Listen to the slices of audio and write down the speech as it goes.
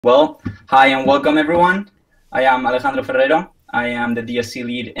Well, hi and welcome everyone. I am Alejandro Ferrero. I am the DSC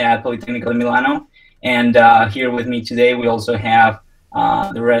lead at Politecnico di Milano. And here with me today, we also have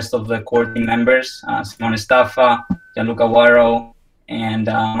the rest of the core team members, Simone Staffa, Gianluca Guaro, and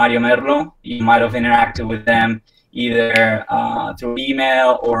Mario Merlo. You might have interacted with them either through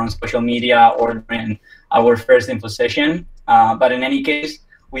email or on social media or during our first info session. But in any case,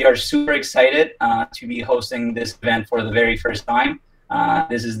 we are super excited to be hosting this event for the very first time.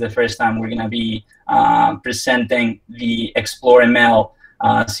 This is the first time we're going to be presenting the Explore ML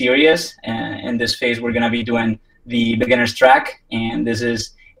series. In this phase, we're going to be doing the beginner's track. And this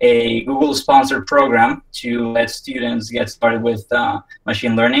is a Google-sponsored program to let students get started with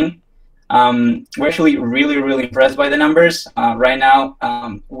machine learning. We're actually really impressed by the numbers. Right now,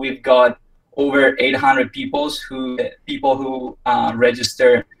 we've got over 800 people who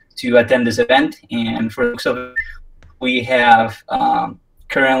register to attend this event. And for the looks of it, we have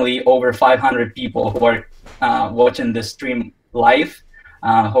currently over 500 people who are watching the stream live.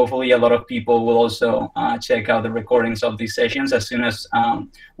 Hopefully a lot of people will also check out the recordings of these sessions as soon as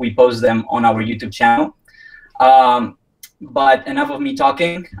we post them on our YouTube channel. But enough of me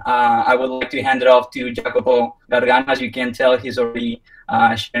talking. I would like to hand it off to Jacopo Gargano. As you can tell, he's already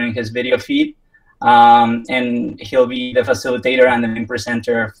sharing his video feed. And he'll be the facilitator and the main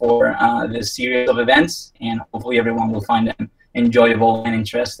presenter for this series of events, and hopefully everyone will find them enjoyable and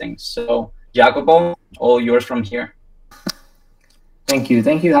interesting. So, Jacopo, all yours from here. Thank you,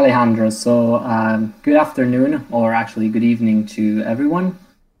 Alejandro. So, good afternoon, or actually good evening to everyone.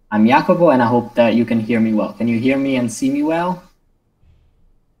 I'm Jacopo, and I hope that you can hear me well. Can you hear me and see me well?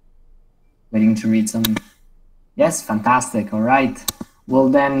 Waiting to read some. Yes, fantastic. All right. Well,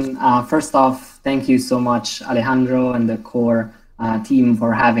 then, first off, thank you so much, Alejandro and the core team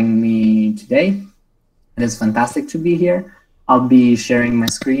for having me today. It is fantastic to be here. I'll be sharing my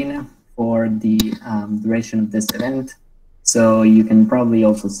screen for the duration of this event. So you can probably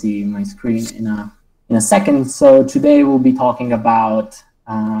also see my screen in a second. So today we'll be talking about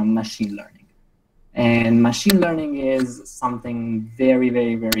machine learning. And machine learning is something very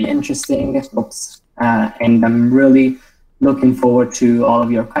interesting. Oops. And I'm really looking forward to all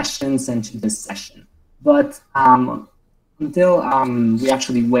of your questions and to this session. But until we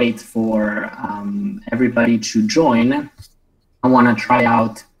actually wait for everybody to join, I want to try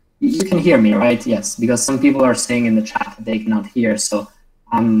out. You can hear me, right? Yes, because some people are saying in the chat that they cannot hear. So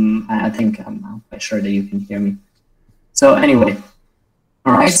I think I'm quite sure that you can hear me. So anyway,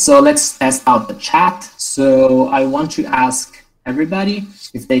 all right, so let's test out the chat. So I want to ask everybody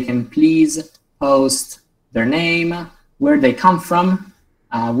if they can please post their name, where they come from,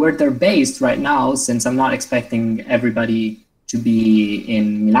 where they're based right now, since I'm not expecting everybody to be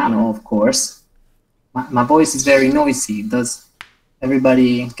in Milano, of course. My voice is very noisy. Does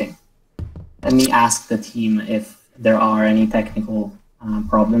everybody, okay. Let me ask the team if there are any technical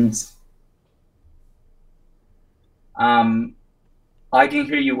problems. I can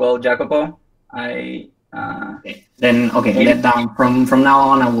hear you well, Jacopo. Okay. Then, okay, from now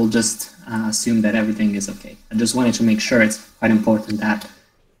on, I will just assume that everything is okay. I just wanted to make sure. It's quite important that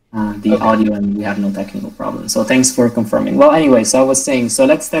the audio and we have no technical problems. So thanks for confirming. Well, anyway, so I was saying, so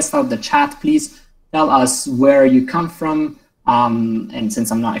let's test out the chat. Please tell us where you come from. And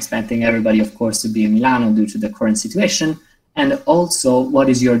since I'm not expecting everybody, of course, to be in Milano due to the current situation, and also what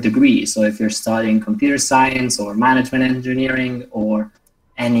is your degree? So if you're studying computer science or management engineering or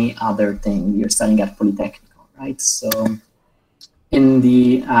any other thing you're studying at Politecnico, right? So in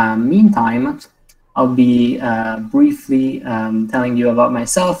the meantime, I'll be briefly telling you about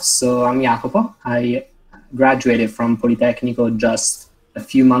myself. So I'm Jacopo. I graduated from Politecnico just a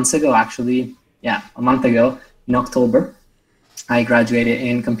few months ago, actually. Yeah, a month ago in October. I graduated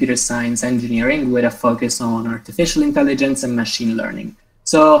in computer science engineering with a focus on artificial intelligence and machine learning.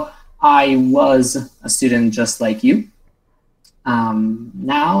 So I was a student just like you.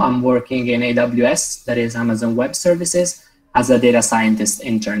 Now I'm working in AWS, that is Amazon Web Services, as a data scientist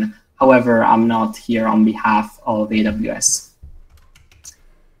intern. However, I'm not here on behalf of AWS.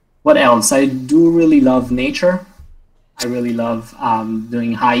 What else? I do really love nature. I really love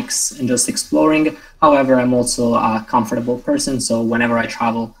doing hikes and just exploring. However, I'm also a comfortable person. So whenever I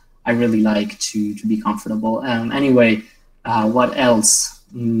travel, I really like to be comfortable. Anyway, what else?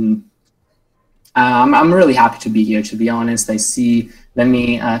 I'm really happy to be here, to be honest. I see, let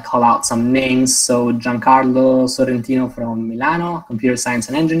me call out some names. So Giancarlo Sorrentino from Milano, computer science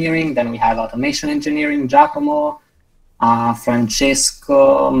and engineering. Then we have automation engineering, Giacomo.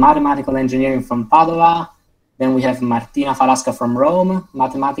 Francesco, mathematical engineering from Padova. Then we have Martina Falasca from Rome,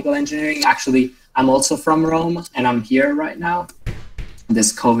 mathematical engineering. Actually, I'm also from Rome, and I'm here right now.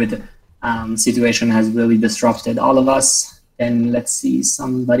 this COVID situation has really disrupted all of us. Then let's see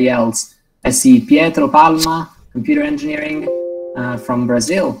somebody else. I see Pietro Palma, computer engineering from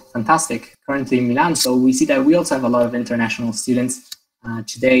Brazil. Fantastic. Currently in Milan. So we see that we also have a lot of international students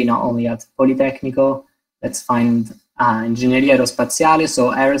today, not only at Politecnico. Let's find Ingegneria Aerospaziale,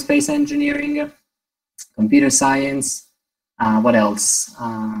 so aerospace engineering, computer science. What else?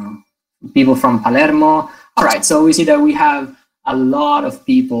 People from Palermo. All right, so we see that we have a lot of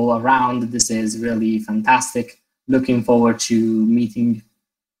people around. This is really fantastic. Looking forward to meeting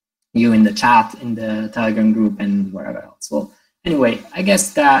you in the chat, in the Telegram group, and wherever else. Well, anyway, I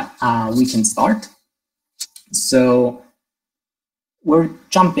guess that we can start. So we're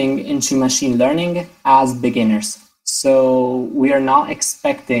jumping into machine learning as beginners. So we are not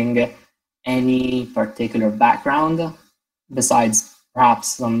expecting any particular background besides perhaps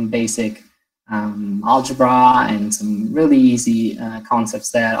some basic algebra and some really easy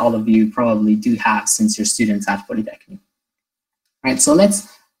concepts that all of you probably do have since you're students at Polytechnic. All right, so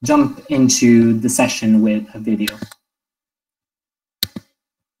let's jump into the session with a video.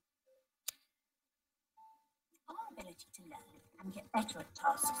 Our ability to learn and get better at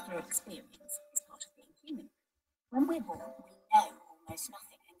tasks through experience is part of being human. When we're born, we know almost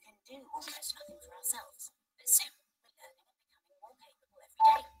nothing and can do almost nothing for ourselves. But soon, we're learning and becoming more capable every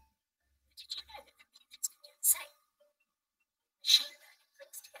day. But did you know that computers can do the same? Machine learning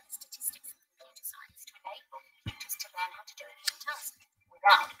brings together statistics and computer science to enable computers to learn how to do a given task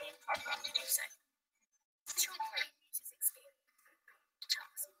without being programmed to do so. Natural brain uses experience to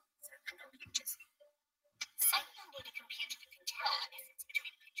tasks, so can computers. Say you need a computer that can tell the difference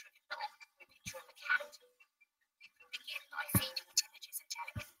between a picture of a dog and a picture of a cat. You can begin by feeding it images and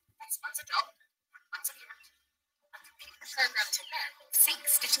telling it, this one's a dog, that one's a cat. A computer programmed to learn will seek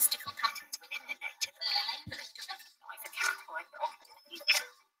statistical patterns within the data that will enable it to recognize a cat or a dog in the future.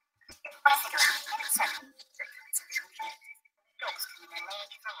 By figure out the seven that kinds of computers, dogs come in a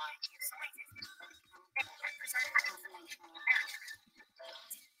large variety of sizes, and can then represent that information in math.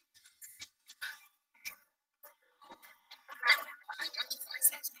 Identifies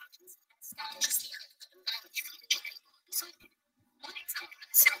those patterns and scans the algorithm by which future data will be sorted. One example of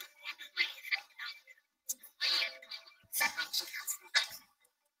a simple and highly effective algorithm is the PoliMi separating cats from dogs.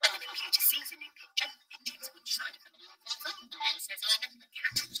 When the computer sees a new picture, it checks which side of the line falls on and then says either the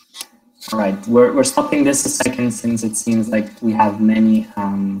cat. All right, we're stopping this a second since it seems like we have many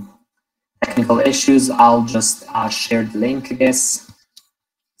technical issues. I'll just share the link, I guess.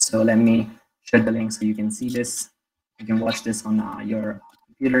 So let me share the link so you can see this. You can watch this on your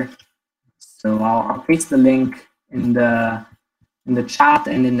computer. So I'll paste the link in the chat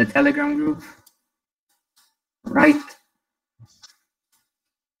and in the Telegram group. Right.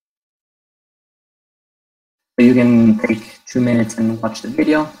 So you can take 2 minutes and watch the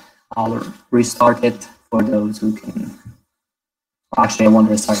video. I'll restart it for those who can. Actually, I won't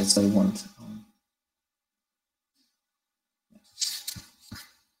restart it, so it won't.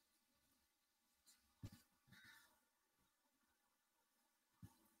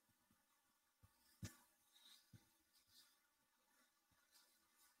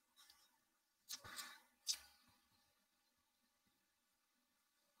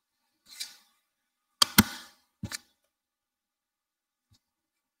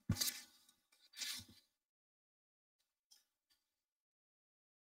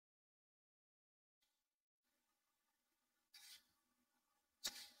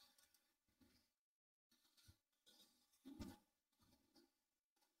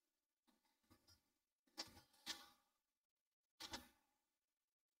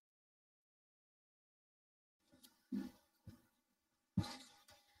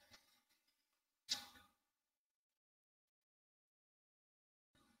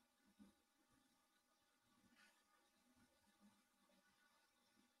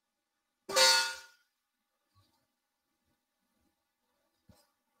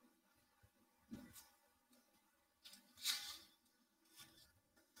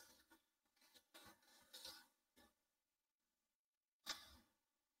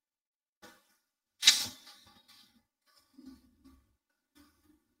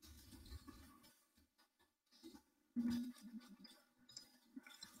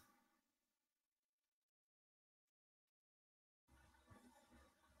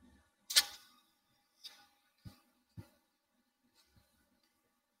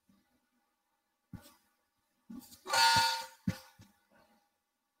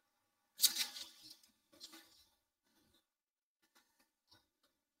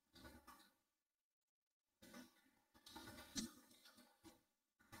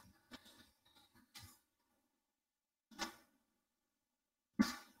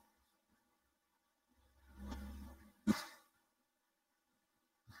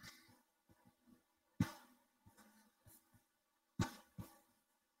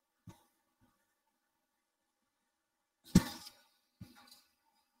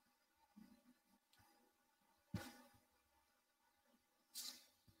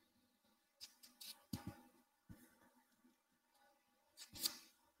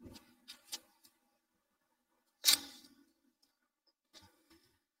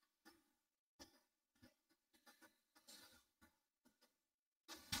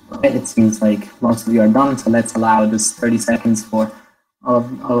 right, it seems like most of you are done, so let's allow this 30 seconds for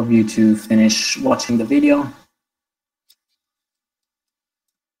all of you to finish watching the video.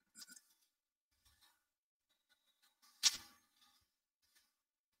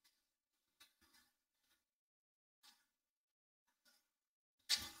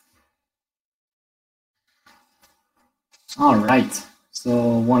 All right,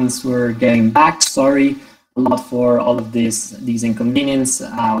 so once we're getting back, sorry a lot for all of these inconvenience.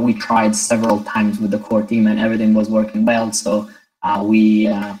 We tried several times with the core team and everything was working well, so we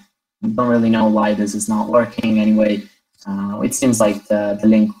don't really know why this is not working. Anyway, it seems like the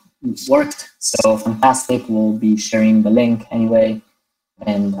link worked, so fantastic. We'll be sharing the link anyway,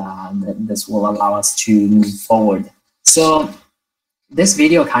 and this will allow us to move forward. So this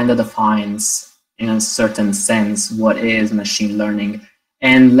video kind of defines, in a certain sense, what is machine learning.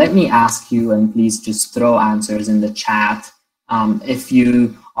 And let me ask you, and please just throw answers in the chat, if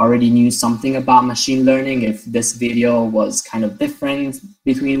you already knew something about machine learning, if this video was kind of different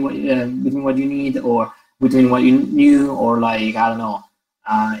between what you need or between what you knew, or like, I don't know,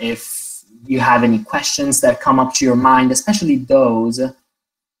 if you have any questions that come up to your mind, especially those of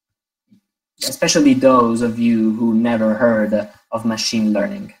you who never heard of machine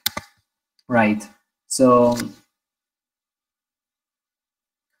learning, right? So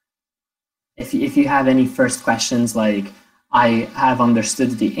if you have any first questions, like, I have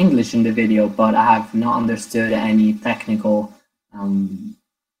understood the English in the video, but I have not understood any technical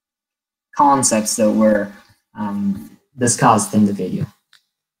concepts that were discussed in the video.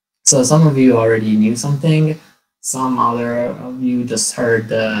 So some of you already knew something, some other of you just heard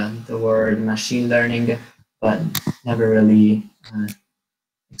the word machine learning, but never really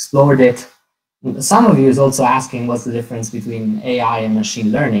explored it. Some of you is also asking what's the difference between AI and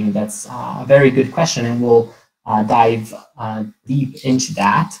machine learning. That's a very good question, and we'll dive deep into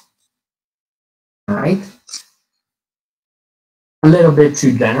that. All right. A little bit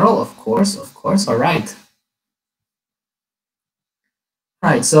too general, of course. All right. All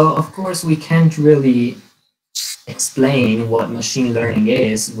right, so of course we can't really explain what machine learning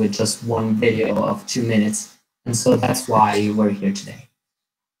is with just one video of 2 minutes, and so that's why we're here today.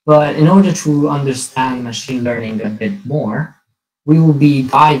 But in order to understand machine learning a bit more, we will be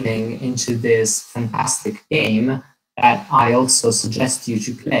diving into this fantastic game that I also suggest you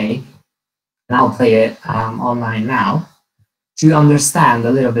to play, and I'll play it online now, to understand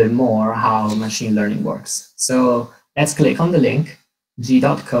a little bit more how machine learning works. So let's click on the link,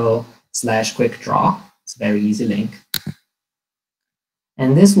 g.co/quickdraw. It's a very easy link.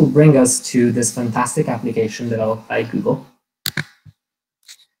 And this will bring us to this fantastic application developed by Google,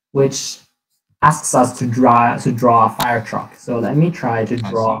 which asks us to draw a fire truck. So let me try to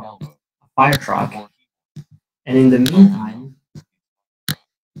draw a fire truck. And in the meantime,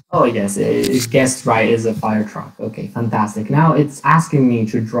 oh yes, it guessed right, is a fire truck. Okay, fantastic. Now it's asking me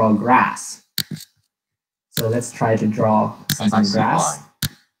to draw grass. So let's try to draw some grass.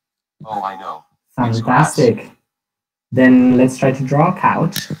 Oh, I know. Fantastic. Then let's try to draw a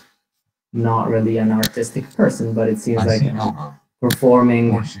couch. Not really an artistic person, but it seems like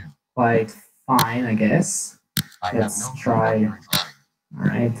performing quite fine, I guess. Let's try. All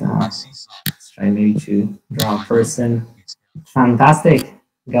right. Let's try maybe to draw a person. Fantastic.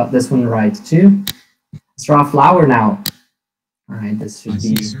 Got this one right too. Let's draw a flower now. All right. This should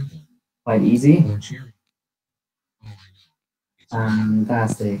be quite easy.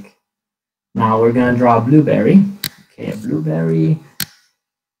 Fantastic. Now we're gonna draw a blueberry. Okay, a blueberry.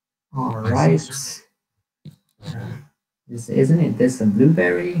 All right. Isn't this a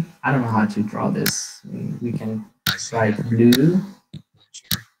blueberry? I don't know how to draw this. We can write blue.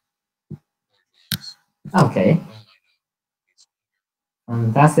 Okay.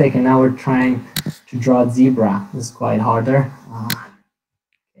 Fantastic. And now we're trying to draw a zebra. This is quite harder.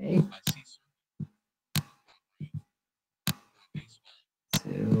 Okay.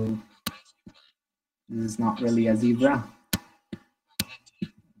 So this is not really a zebra,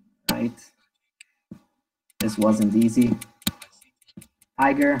 right? This wasn't easy.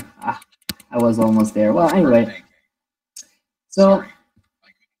 Tiger. I was almost there. Well, anyway. So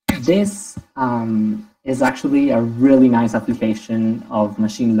this is actually a really nice application of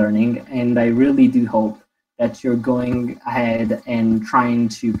machine learning, and I really do hope that you're going ahead and trying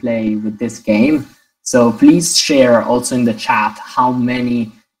to play with this game. So please share also in the chat how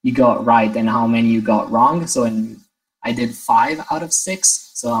many you got right and how many you got wrong. So I did 5 out of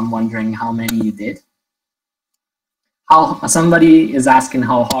 6, so I'm wondering how many you did. Somebody is asking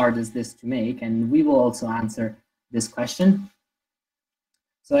how hard is this to make, and we will also answer this question.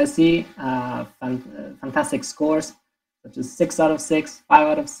 So I see fantastic scores. such as 6 out of 6, 5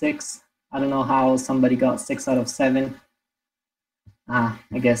 out of 6. I don't know how somebody got 6 out of 7. I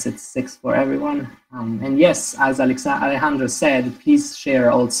guess it's 6 for everyone. And yes, as Alejandro said, please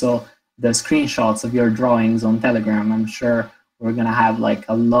share also the screenshots of your drawings on Telegram. I'm sure we're gonna have like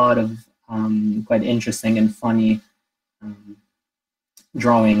a lot of quite interesting and funny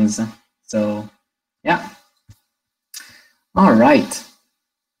drawings. So yeah. All right.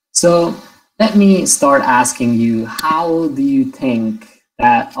 So let me start asking you, how do you think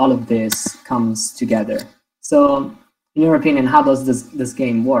that all of this comes together? So in your opinion, how does this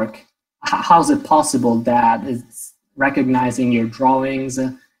game work? How is it possible that it's recognizing your drawings?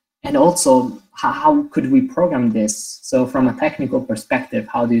 And also, how could we program this? So from a technical perspective,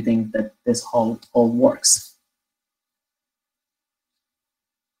 how do you think that this all works?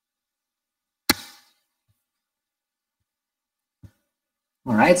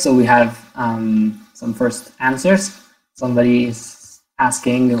 All right, so we have some first answers. Somebody is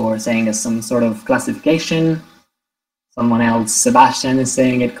asking or saying as some sort of classification. Someone else, Sebastian, is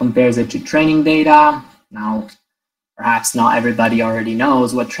saying it compares it to training data. Now, perhaps not everybody already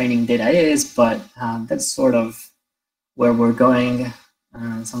knows what training data is, but that's sort of where we're going.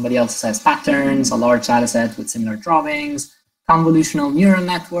 Somebody else says patterns, a large data set with similar drawings, convolutional neural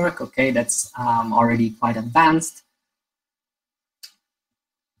network. Okay, that's already quite advanced.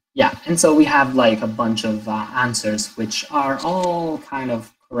 Yeah, and so we have like a bunch of answers, which are all kind of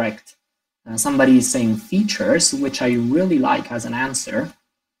correct. Somebody is saying features, which I really like as an answer.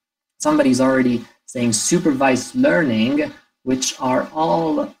 Somebody's already saying supervised learning, which are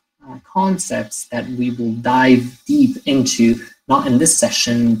all concepts that we will dive deep into, not in this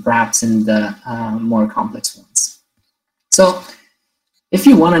session, perhaps in the more complex ones. So if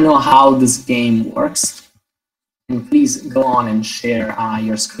you want to know how this game works, and please go on and share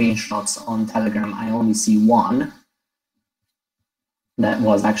your screenshots on Telegram. I only see one. That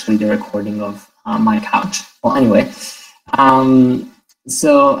was actually the recording of my couch. Well, anyway,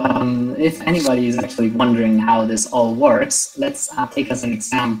 if anybody is actually wondering how this all works, let's take as an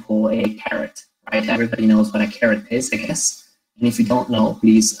example a carrot, right? Everybody knows what a carrot is, I guess. And if you don't know,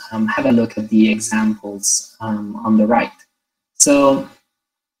 please have a look at the examples on the right. So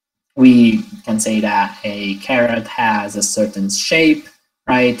we can say that a carrot has a certain shape,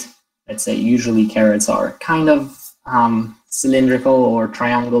 right? Let's say usually carrots are kind of cylindrical or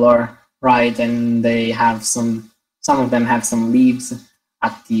triangular, right? And they have some of them have some leaves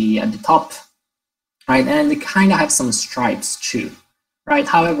at the top, right? And they kind of have some stripes too, right?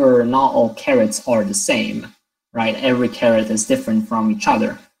 However, not all carrots are the same, right? Every carrot is different from each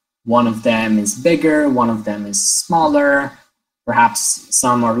other. One of them is bigger, one of them is smaller, perhaps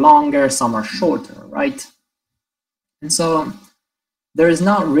some are longer, some are shorter, right? And so there is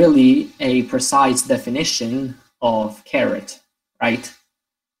not really a precise definition of carrot, right?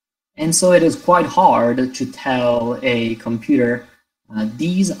 And so it is quite hard to tell a computer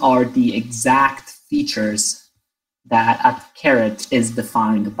these are the exact features that a carrot is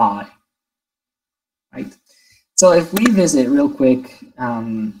defined by, right? So if we visit real quick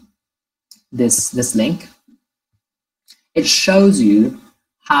this link, it shows you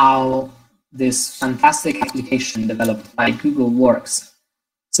how this fantastic application developed by Google works.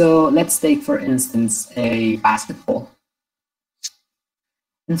 So let's take, for instance, a basketball.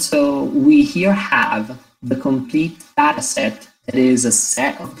 And so we here have the complete data set that is a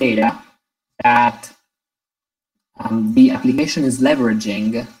set of data that the application is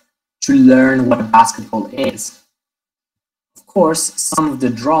leveraging to learn what a basketball is. Of course, some of the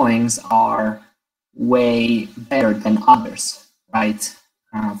drawings are way better than others, right?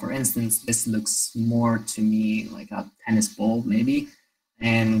 For instance, this looks more to me like a tennis ball, maybe.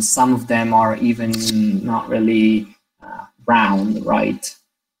 And some of them are even not really round, right?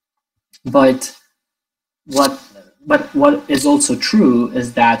 But what is also true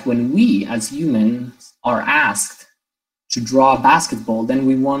is that when we as humans are asked to draw a basketball, then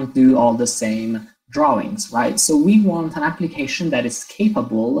we won't do all the same drawings, right? So we want an application that is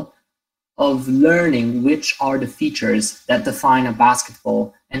capable of learning which are the features that define a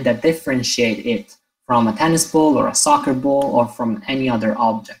basketball and that differentiate it from a tennis ball or a soccer ball or from any other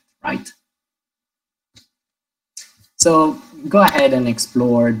object, right? So go ahead and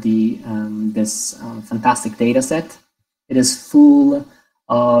explore this fantastic data set. It is full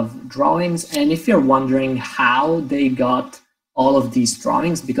of drawings. And if you're wondering how they got all of these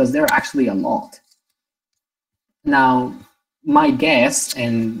drawings, because there are actually a lot. Now, my guess,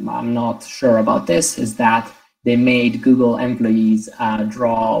 and I'm not sure about this, is that they made Google employees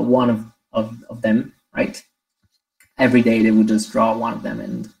draw one of them, right? Every day they would just draw one of them,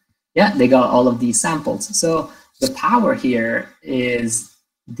 and yeah, they got all of these samples. So The power here is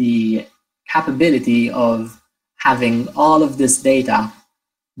the capability of having all of this data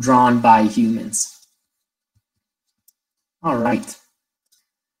drawn by humans. All right.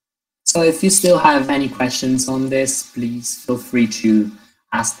 So if you still have any questions on this, please feel free to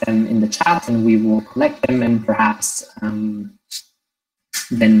ask them in the chat, and we will collect them and perhaps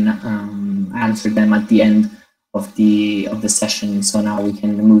then answer them at the end of the session. So now we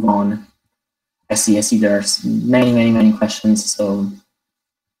can move on. I see there's many questions. So,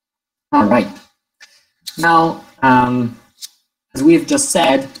 all right. Now, as we've just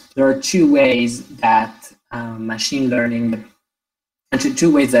said, there are two ways that machine learning,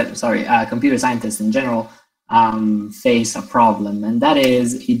 two ways that, computer scientists in general face a problem, and that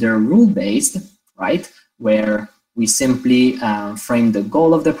is either rule-based, right, where we simply frame the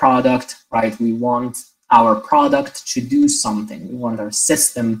goal of the product, right? We want our product to do something. We want our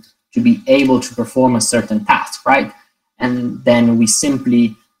system to be able to perform a certain task, right? And then we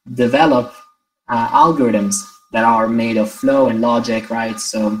simply develop algorithms that are made of flow and logic, right?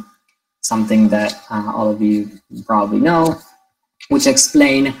 So something that all of you probably know, which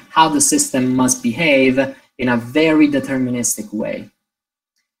explain how the system must behave in a very deterministic way.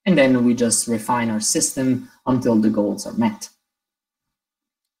 And then we just refine our system until the goals are met.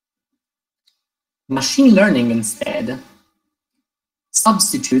 Machine learning instead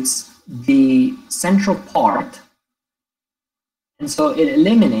substitutes the central part, and so it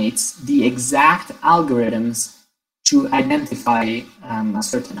eliminates the exact algorithms to identify a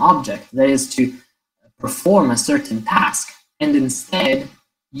certain object, that is to perform a certain task, and instead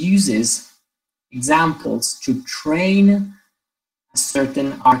uses examples to train a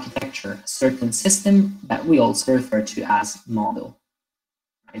certain architecture, a certain system that we also refer to as model.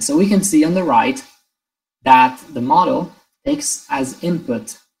 Right, so we can see on the right that the model takes as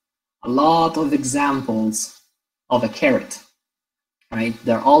input a lot of examples of a carrot, right?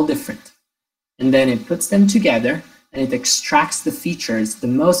 They're all different. And then it puts them together and it extracts the features, the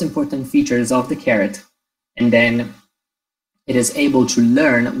most important features of the carrot. And then it is able to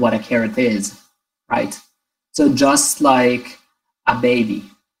learn what a carrot is, right? So just like a baby,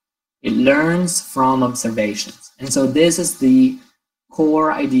 it learns from observations. And so this is the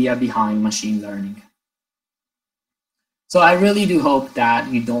core idea behind machine learning. So I really do hope that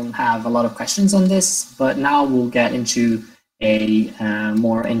you don't have a lot of questions on this, but now we'll get into a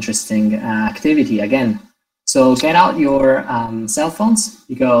more interesting activity again. So get out your cell phones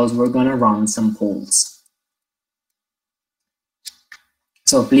because we're gonna run some polls.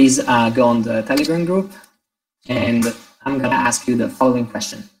 So please go on the Telegram group, and I'm gonna ask you the following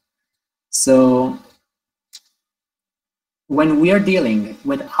question. So when we are dealing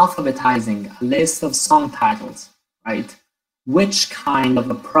with alphabetizing a list of song titles, right, which kind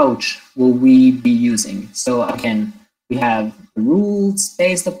of approach will we be using? So again, we have the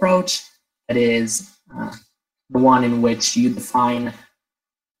rules-based approach, that is the one in which you define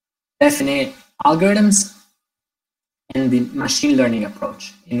definite algorithms, and the machine learning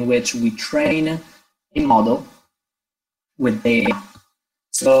approach, in which we train a model with data.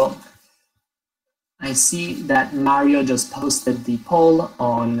 So I see that Mario just posted the poll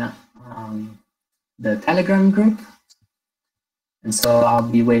on the Telegram group. And so I'll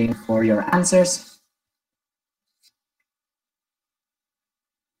be waiting for your answers.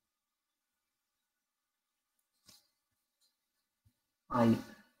 Let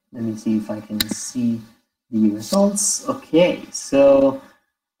me see if I can see the results. Okay, so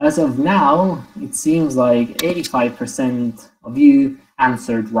as of now, it seems like 85% of you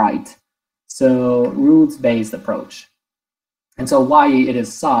answered right. So rules-based approach. And so why it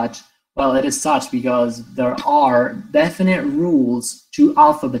is such? Well, it is such because there are definite rules to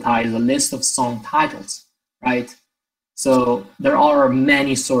alphabetize a list of song titles, right? So there are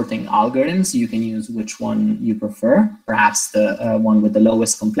many sorting algorithms. You can use which one you prefer, perhaps the one with the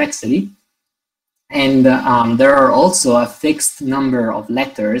lowest complexity. And there are also a fixed number of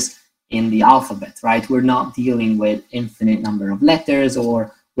letters in the alphabet, right? We're not dealing with infinite number of letters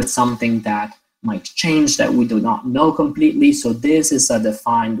or with something that might change that we do not know completely. So this is a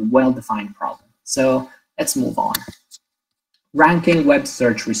defined, well-defined problem. So let's move on. Ranking web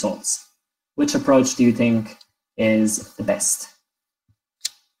search results. Which approach do you think is the best?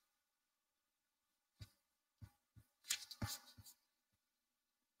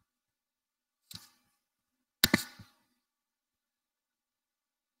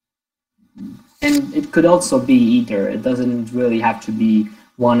 And it could also be either. It doesn't really have to be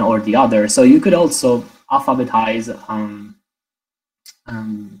one or the other. So you could also alphabetize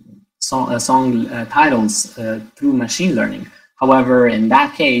song titles through machine learning. However, in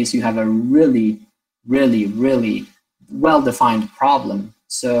that case, you have a really really, really well-defined problem.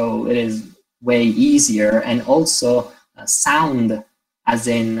 So it is way easier and also sound, as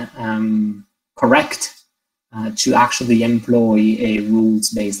in correct, to actually employ a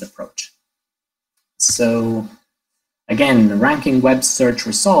rules-based approach. So again, ranking web search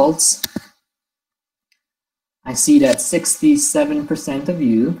results, I see that 67% of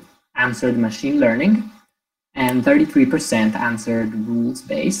you answered machine learning and 33% answered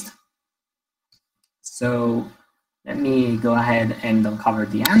rules-based. So let me go ahead and uncover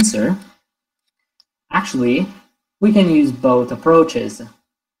the answer. Actually, we can use both approaches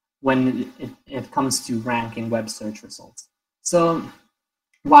when it comes to ranking web search results. So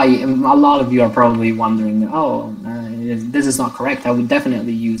why? A lot of you are probably wondering, oh, this is not correct. I would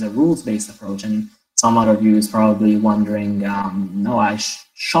definitely use a rules-based approach. And some other of you is probably wondering, no, I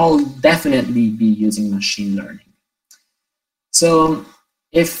shall definitely be using machine learning. So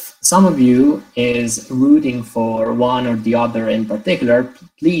if some of you is rooting for one or the other in particular,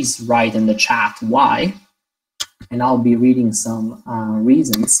 please write in the chat why, and I'll be reading some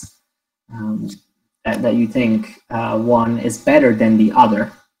reasons that you think one is better than the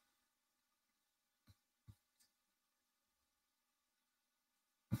other.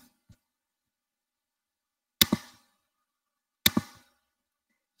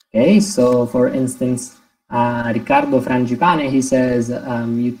 Okay, so for instance, Riccardo Frangipane, he says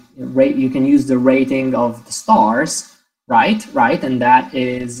you can use the rating of the stars, right, and that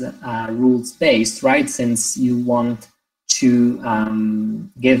is rules-based, right, since you want to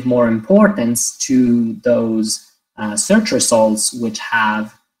give more importance to those search results which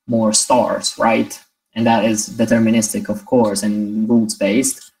have more stars, right, and that is deterministic, of course, and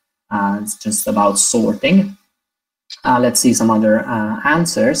rules-based. It's just about sorting. Let's see some other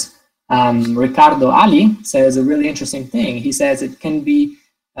answers. Ricardo Ali says a really interesting thing. He says it can be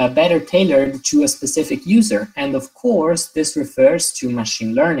better tailored to a specific user. And of course, this refers to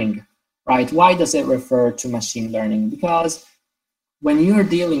machine learning, right? Why does it refer to machine learning? Because when you're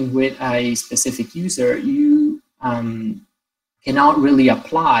dealing with a specific user, you cannot really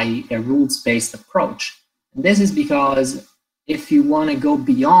apply a rules-based approach. And this is because if you want to go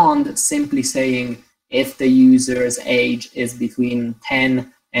beyond simply saying, if the user's age is between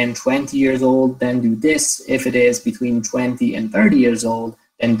 10 and 20 years old, then do this. If it is between 20 and 30 years old,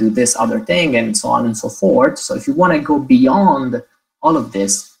 then do this other thing, and so on and so forth. So if you want to go beyond all of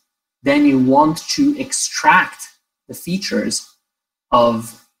this, then you want to extract the features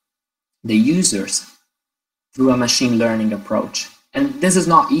of the users through a machine learning approach. And this is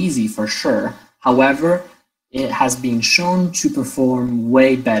not easy for sure. However, it has been shown to perform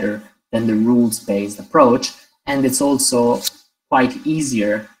way better than the rules-based approach, and it's also quite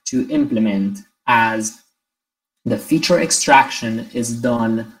easier to implement as the feature extraction is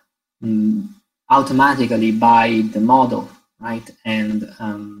done automatically by the model, right? And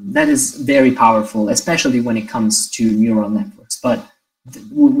that is very powerful, especially when it comes to neural networks, but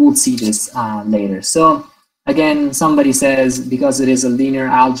we'll see this later. So again, somebody says, because it is a linear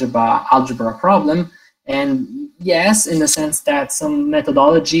algebra problem, and yes, in the sense that some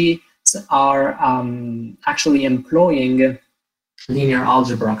methodology are actually employing linear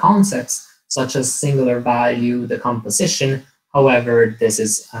algebra concepts such as singular value decomposition. However, this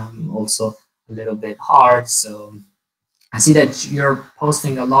is also a little bit hard. So I see that you're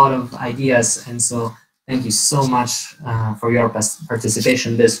posting a lot of ideas, and so thank you so much for your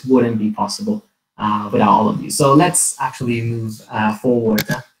participation. This wouldn't be possible without all of you. So let's actually move forward.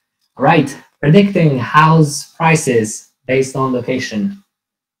 All right, predicting house prices based on location.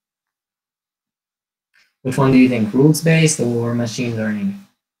 Which one do you think, rules-based or machine learning?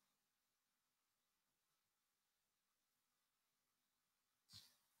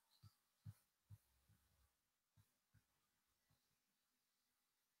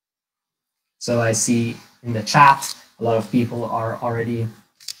 So I see in the chat, a lot of people are already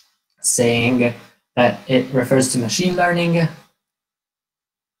saying that it refers to machine learning.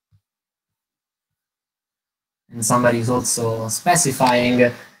 And somebody's also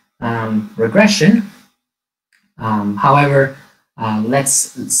specifying regression. However, let's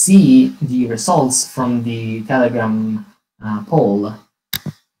see the results from the Telegram poll.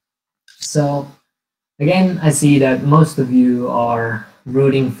 So again, I see that most of you are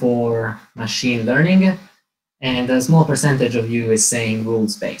rooting for machine learning, and a small percentage of you is saying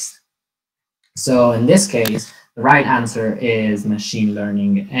rules-based. So in this case, the right answer is machine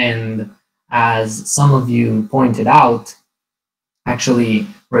learning. And as some of you pointed out, actually,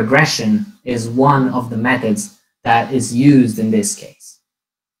 regression is one of the methods that is used in this case.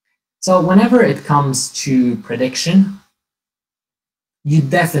 So whenever it comes to prediction, you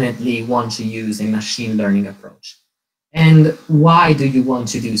definitely want to use a machine learning approach. And why do you want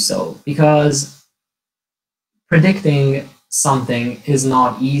to do so? Because predicting something is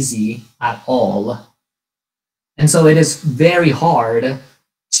not easy at all. And so it is very hard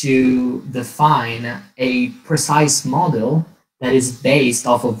to define a precise model that is based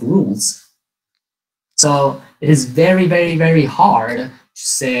off of rules. So it is very, very, very hard to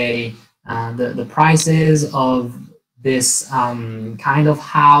say the prices of this kind of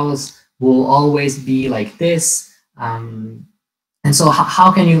house will always be like this. And so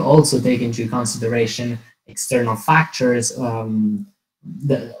how can you also take into consideration external factors, all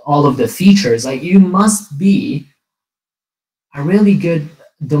of the features? Like, you must be a really good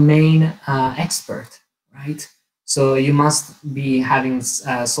domain expert, right? So you must be having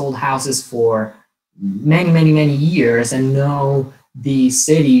sold houses for many, many, many years and know the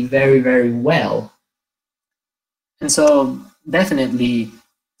city very, very well. And so definitely,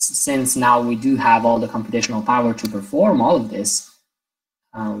 since now we do have all the computational power to perform all of this,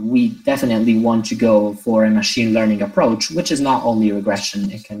 we definitely want to go for a machine learning approach, which is not only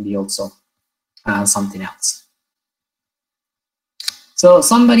regression, it can be also something else. So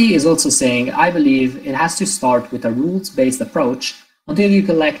somebody is also saying, I believe it has to start with a rules-based approach until you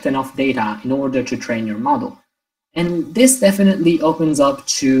collect enough data in order to train your model. And this definitely opens up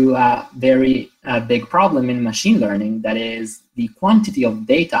to a very big problem in machine learning, that is the quantity of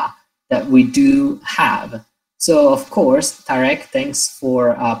data that we do have. So of course, Tarek, thanks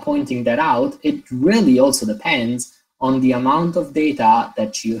for pointing that out. It really also depends on the amount of data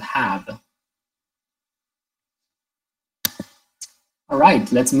that you have. All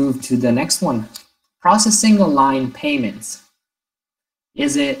right, let's move to the next one. Processing online payments.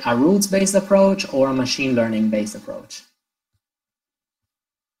 Is it a rules-based approach or a machine learning-based approach?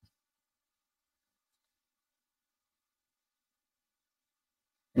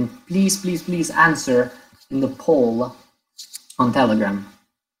 And please, please, please answer in the poll on Telegram.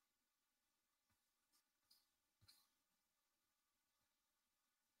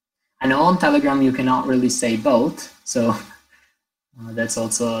 I know on Telegram you cannot really say both, so that's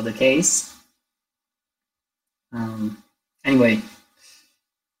also the case. Anyway,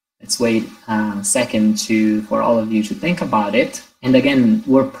 let's wait a second for all of you to think about it. And again,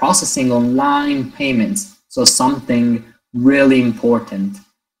 we're processing online payments, so something really important.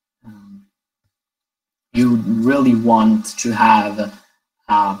 You really want to have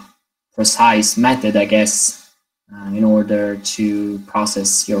a precise method, I guess, in order to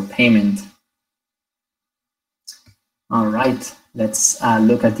process your payment. All right, let's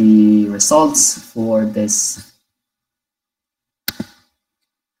look at the results for this.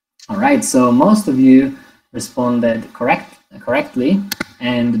 All right, so most of you responded correctly,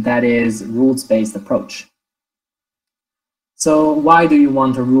 and that is rules-based approach. So why do you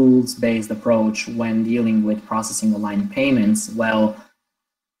want a rules-based approach when dealing with processing online payments? Well,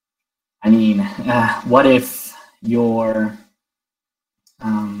 I mean, what if your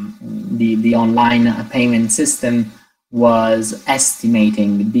the online payment system was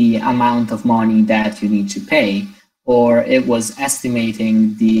estimating the amount of money that you need to pay, or it was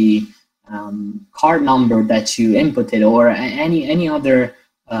estimating the card number that you inputted, or any other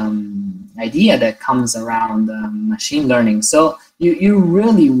idea that comes around machine learning. So you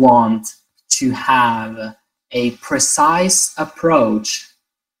really want to have a precise approach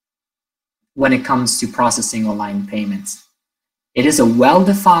when it comes to processing online payments. It is a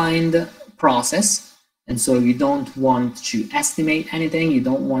well-defined process, and so you don't want to estimate anything. You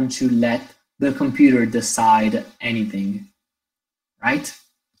don't want to let the computer decide anything, right?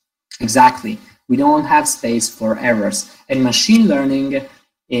 Exactly. We don't have space for errors. And machine learning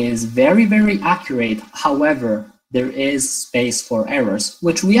is very, very accurate. However, there is space for errors,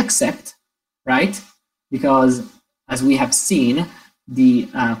 which we accept, right? Because as we have seen, the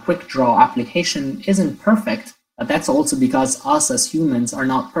Quickdraw application isn't perfect, but that's also because us as humans are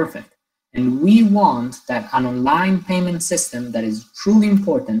not perfect. And we want that an online payment system that is truly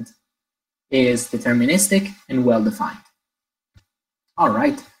important is deterministic and well-defined. All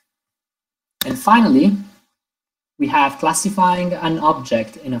right. And finally, we have classifying an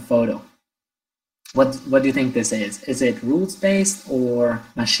object in a photo. What do you think this is? Is it rules-based or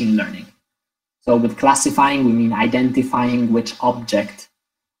machine learning? So with classifying, we mean identifying which object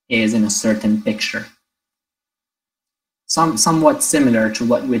is in a certain picture. Somewhat similar to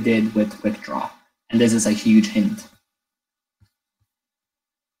what we did with Quickdraw. And this is a huge hint.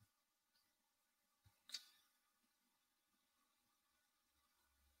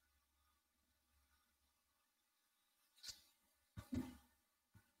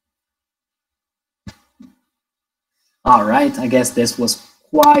 All right, I guess this was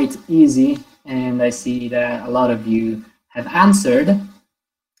quite easy, and I see that a lot of you have answered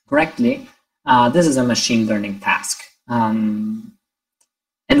correctly. This is a machine learning task. And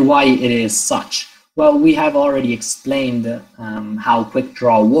why it is such? Well, we have already explained how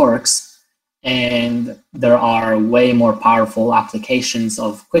Quickdraw works, and there are way more powerful applications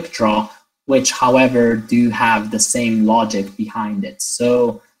of Quickdraw, which, however, do have the same logic behind it.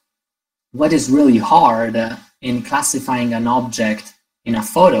 So what is really hard in classifying an object in a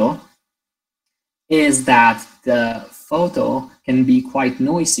photo is that the photo can be quite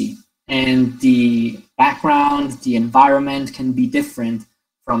noisy, and the background, the environment can be different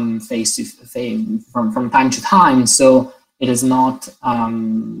from from time to time. So it is not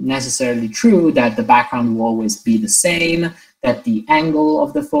necessarily true that the background will always be the same, that the angle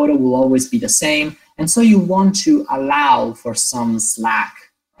of the photo will always be the same. And so you want to allow for some slack,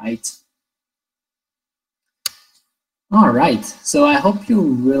 right? All right, so I hope you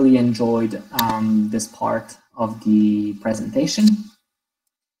really enjoyed this part of the presentation.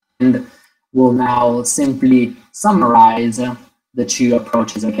 And we'll now simply summarize the two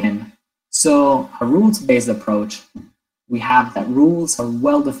approaches again. So a rules-based approach, we have that rules are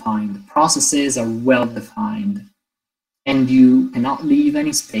well-defined, processes are well-defined, and you cannot leave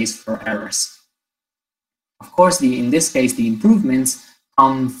any space for errors. Of course, in this case, the improvements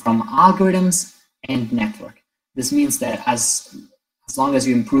come from algorithms and network. This means that as long as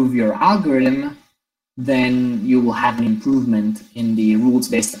you improve your algorithm, then you will have an improvement in the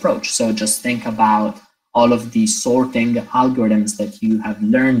rules-based approach. So just think about all of the sorting algorithms that you have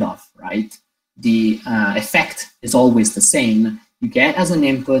learned of, right? The effect is always the same. You get as an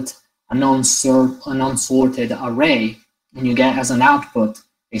input a non-sorted array, and you get as an output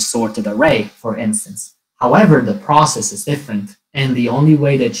a sorted array, for instance. However, the process is different, and the only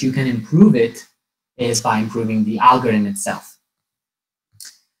way that you can improve it is by improving the algorithm itself.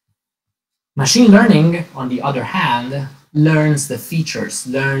 Machine learning, on the other hand, learns the features,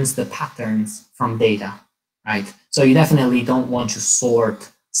 learns the patterns from data, right? So you definitely don't want to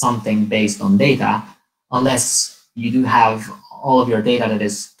sort something based on data unless you do have all of your data that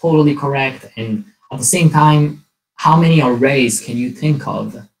is totally correct. And at the same time, how many arrays can you think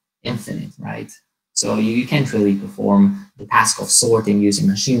of? Infinite, right? So you can't really perform the task of sorting using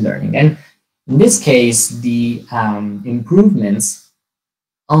machine learning. And in this case, the improvements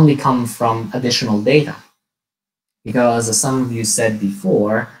only come from additional data, because as some of you said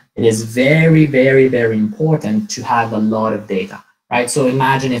before, it is very, very, very important to have a lot of data, right? So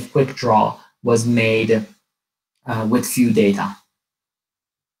imagine if Quickdraw was made with few data.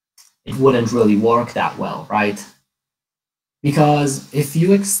 It wouldn't really work that well, right? Because if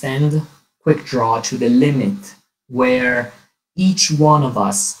you extend Quickdraw to the limit where each one of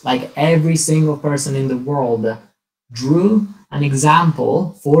us, like every single person in the world, drew an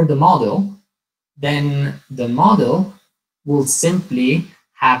example for the model, then the model will simply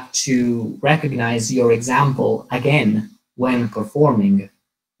have to recognize your example again when performing,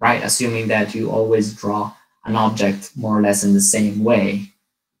 right? Assuming that you always draw an object more or less in the same way.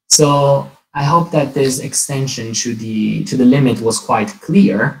 So I hope that this extension to the limit was quite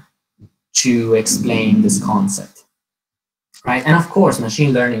clear to explain this concept, right? And of course,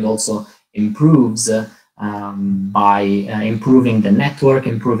 machine learning also improves by improving the network,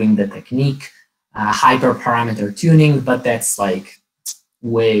 improving the technique, hyperparameter tuning, but that's like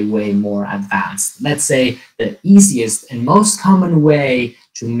way, way more advanced. Let's say the easiest and most common way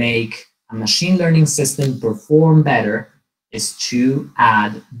to make a machine learning system perform better is to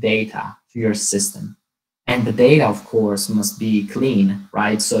add data to your system. And the data, of course, must be clean,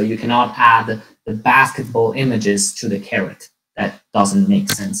 right? So you cannot add the basketball images to the carrot. That doesn't make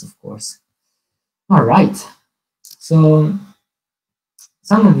sense, of course. All right. So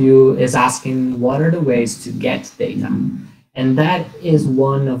some of you is asking, what are the ways to get data? And that is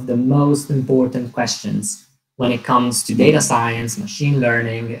one of the most important questions when it comes to data science, machine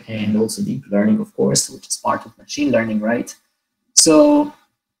learning, and also deep learning, of course, which is part of machine learning, right? So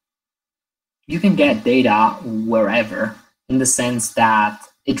you can get data wherever, in the sense that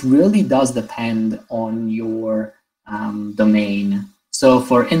it really does depend on your domain. So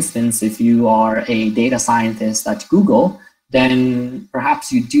for instance, if you are a data scientist at Google, then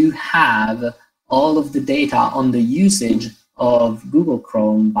perhaps you do have all of the data on the usage of Google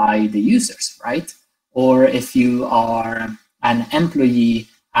Chrome by the users, right? Or if you are an employee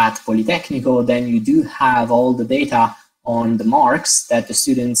at Politecnico, then you do have all the data on the marks that the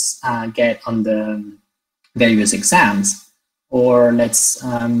students get on the various exams. Or let's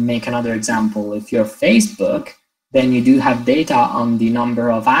make another example. If you're Facebook, then you do have data on the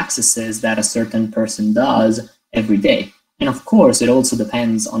number of accesses that a certain person does every day. And of course, it also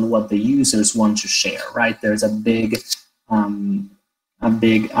depends on what the users want to share, right? There's a big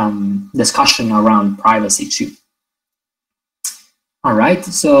discussion around privacy too. All right,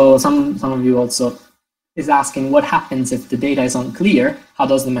 so some of you also is asking what happens if the data is unclear? How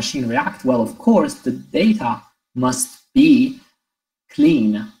does the machine react? Well, of course, the data must be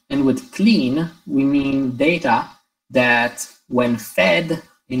clean. And with clean, we mean data that when fed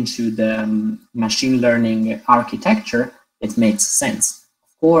into the machine learning architecture, it makes sense.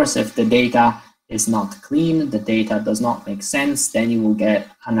 Of course, if the data is not clean, the data does not make sense, then you will get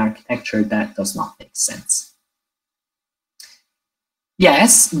an architecture that does not make sense.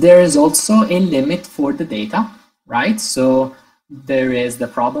 Yes, there is also a limit for the data, right? So there is the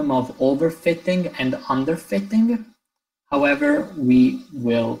problem of overfitting and underfitting. However, we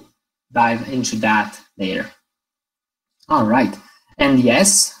will dive into that later. All right. And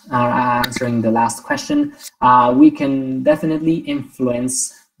yes, answering the last question, we can definitely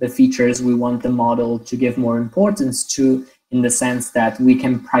influence the features we want the model to give more importance to, in the sense that we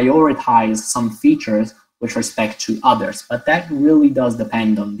can prioritize some features with respect to others, but that really does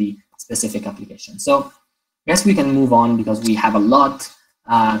depend on the specific application. So I guess we can move on because we have a lot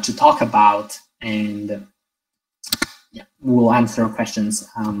to talk about, and yeah, we'll answer questions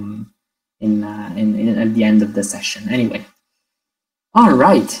at the end of the session. Anyway, all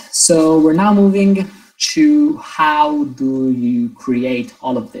right, so we're now moving to how do you create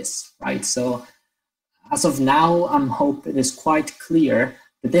all of this, right? So as of now, I hope it is quite clear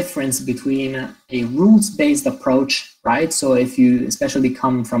the difference between a rules-based approach, right? So if you especially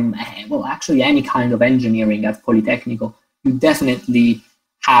come from, well, actually any kind of engineering at Polytechnical, you definitely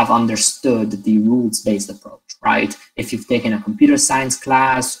have understood the rules-based approach, right? If you've taken a computer science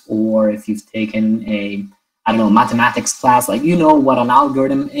class, or if you've taken a, I don't know, mathematics class, like, you know what an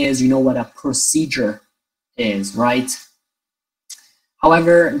algorithm is, you know what a procedure is, right?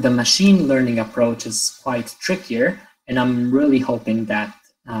 However, the machine learning approach is quite trickier, and I'm really hoping that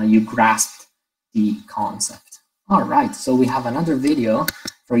you grasped the concept. All right, so we have another video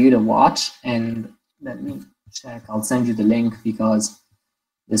for you to watch, and let me check. I'll send you the link because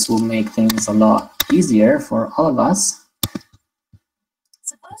this will make things a lot easier for all of us.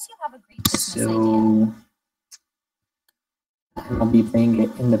 Suppose you have a great business idea. I'll be playing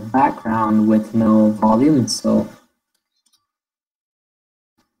it in the background with no volume, so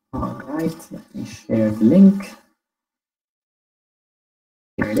all right, let me share the link.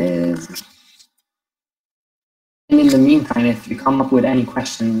 Here it is. And in the meantime, if you come up with any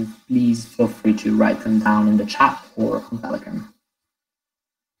questions, please feel free to write them down in the chat or on Telegram.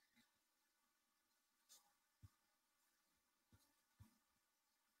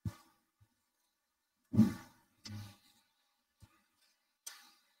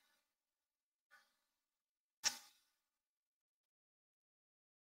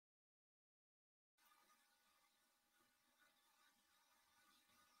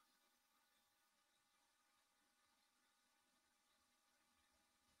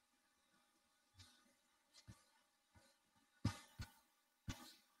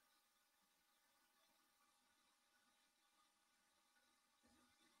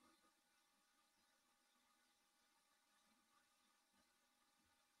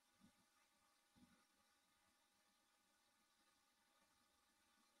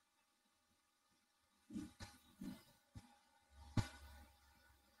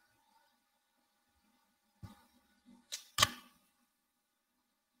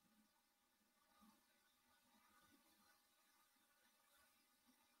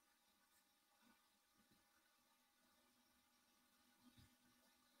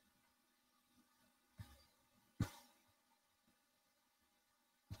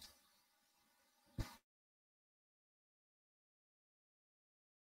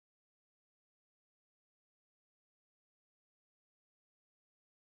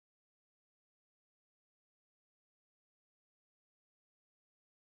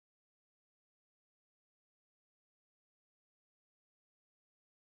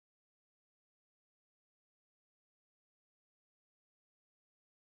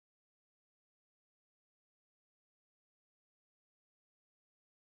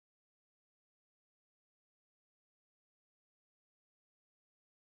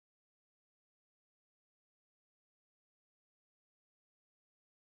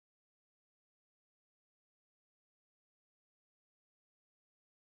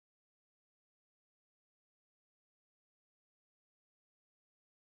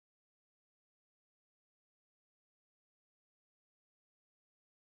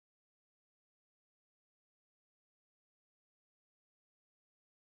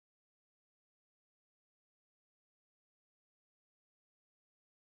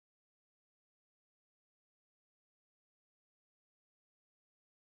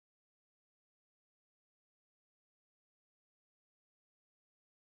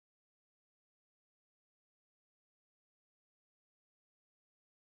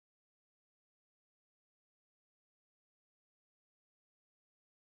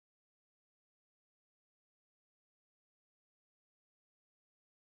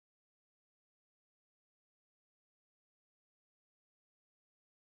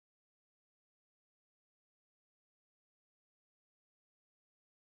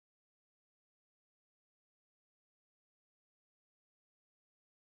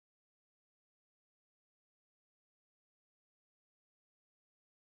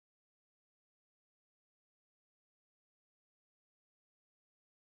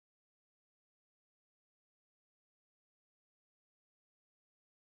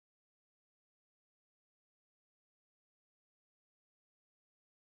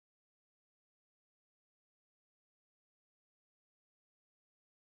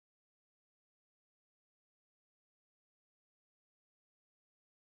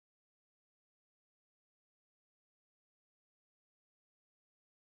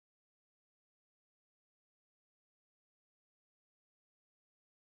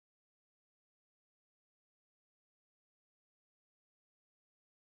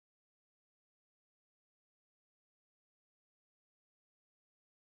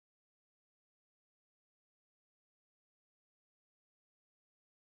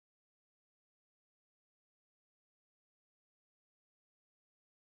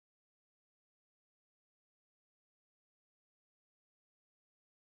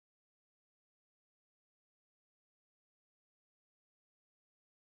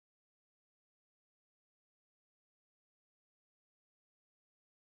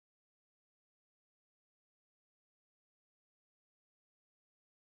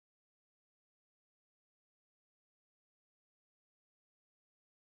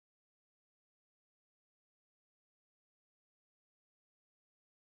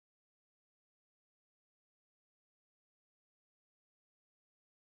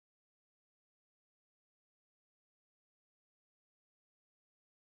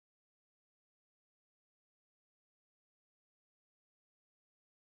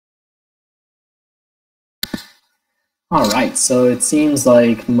 All right, so it seems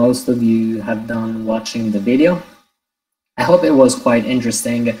like most of you have done watching the video. I hope it was quite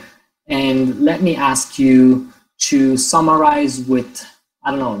interesting. And let me ask you to summarize with,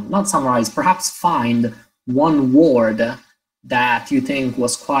 I don't know, not summarize, perhaps find one word that you think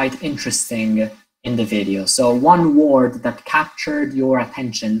was quite interesting in the video. So one word that captured your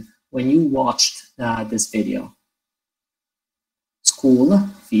attention when you watched this video. School,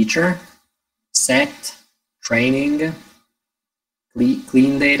 feature, set, training,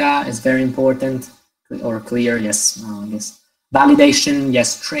 clean data is very important, or clear, yes, yes. Validation,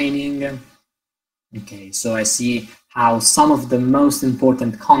 yes, training. Okay, so I see how some of the most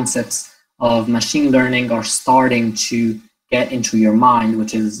important concepts of machine learning are starting to get into your mind,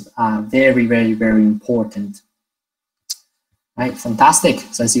 which is very, very, very important. Right, fantastic.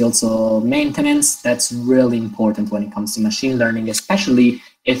 So I see also maintenance. That's really important when it comes to machine learning, especially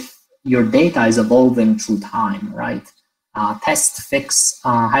if your data is evolving through time, right? Test, fix,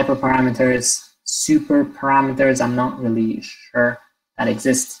 hyperparameters, super parameters. I'm not really sure that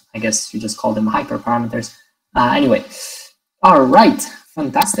exist. I guess you just call them hyperparameters. Anyway, all right,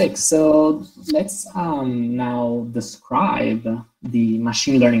 fantastic. So let's now describe the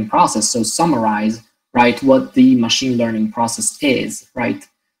machine learning process. So summarize, right, what the machine learning process is, right?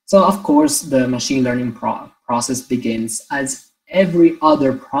 So of course, the machine learning process begins as every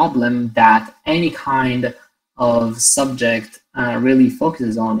other problem that any kind of subject really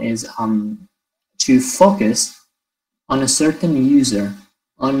focuses on, is to focus on a certain user,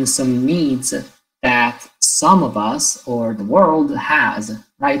 on some needs that some of us or the world has,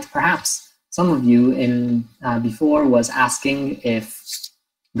 right? Perhaps some of you in before was asking if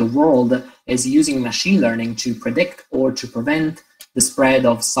the world is using machine learning to predict or to prevent the spread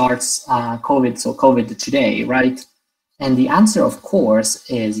of SARS-CoV, so COVID today, right? And the answer, of course,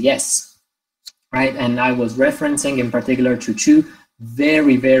 is yes, right? And I was referencing in particular to two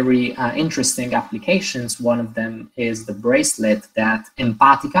very, very interesting applications. One of them is the bracelet that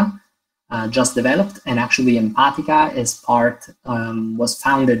Empatica just developed, and actually Empatica is was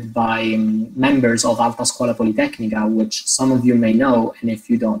founded by members of Alta Scuola Politecnica, which some of you may know, and if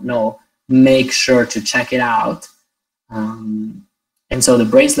you don't know, make sure to check it out. And so the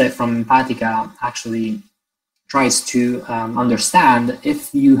bracelet from Empatica actually tries to understand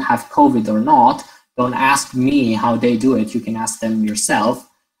if you have COVID or not. Don't ask me how they do it, you can ask them yourself.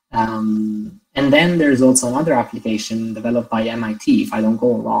 And then there's also another application developed by MIT, if I don't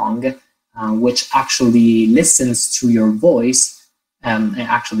go wrong, which actually listens to your voice,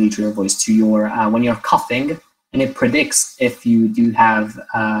 to your, when you're coughing, and it predicts if you do have,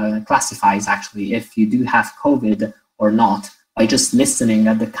 classifies actually, if you do have COVID or not, by just listening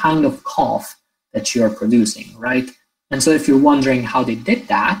at the kind of cough that you're producing, right? And so if you're wondering how they did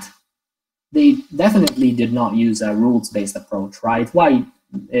that, they definitely did not use a rules-based approach, right? Why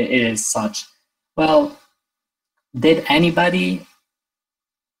it is such? Well, has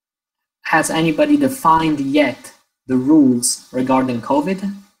anybody defined yet the rules regarding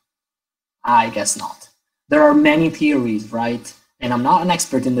COVID? I guess not. There are many theories, right? And I'm not an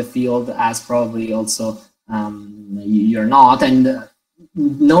expert in the field, as probably also you're not, and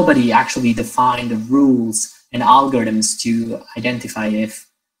nobody actually defined the rules and algorithms to identify if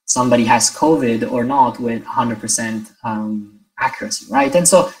somebody has COVID or not with 100% accuracy, right? And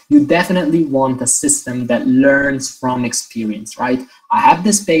so you definitely want a system that learns from experience, right? I have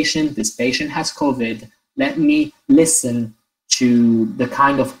this patient has COVID, let me listen to the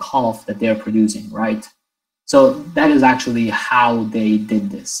kind of cough that they're producing, right? So that is actually how they did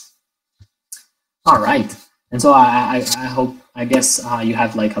this. All right, and so I guess you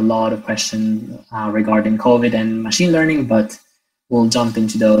have like a lot of questions regarding COVID and machine learning, but we'll jump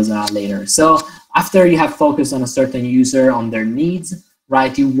into those later. So after you have focused on a certain user, on their needs,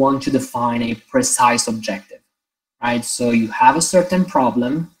 right, you want to define a precise objective, right? So you have a certain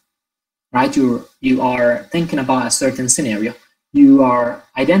problem, right? You are thinking about a certain scenario. You are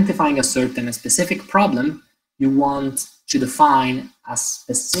identifying a specific problem. You want to define a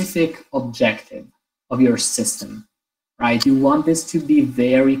specific objective of your system, right? You want this to be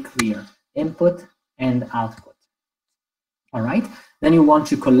very clear, input and output. All right, then you want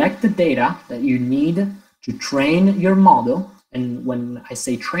to collect the data that you need to train your model. And when I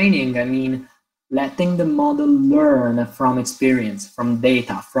say training, I mean letting the model learn from experience, from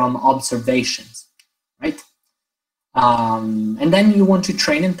data, from observations, right? And then you want to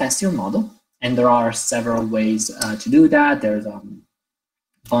train and test your model. And there are several ways to do that. There's a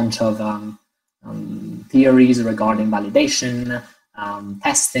bunch of theories regarding validation,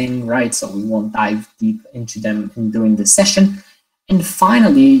 testing, right? So we won't dive deep into them during this session. And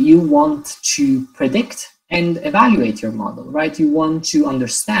finally, you want to predict and evaluate your model, right? You want to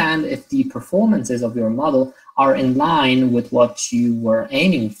understand if the performances of your model are in line with what you were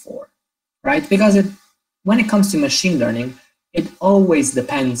aiming for, right? Because when it comes to machine learning, it always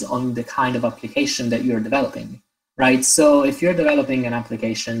depends on the kind of application that you're developing, right? So if you're developing an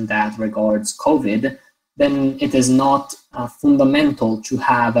application that regards COVID, then it is not fundamental to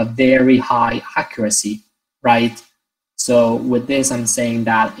have a very high accuracy, right? So with this, I'm saying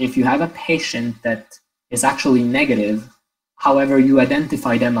that if you have a patient that is actually negative, however, you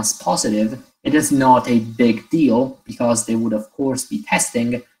identify them as positive, it is not a big deal because they would, of course, be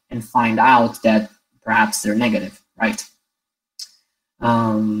testing and find out that perhaps they're negative, right?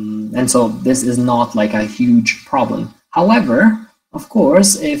 And so this is not like a huge problem. However, of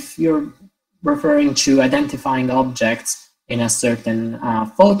course, if you're referring to identifying objects in a certain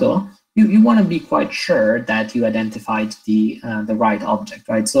photo, you want to be quite sure that you identified the right object,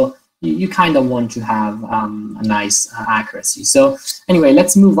 right? So you kind of want to have a nice accuracy. So anyway,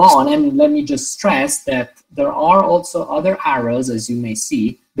 let's move on, and let me just stress that there are also other arrows, as you may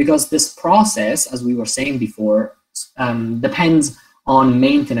see, because this process, as we were saying before, depends on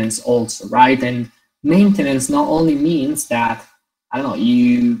maintenance also, right? And maintenance not only means that, I don't know,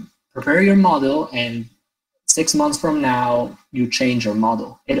 you prepare your model and 6 months from now, you change your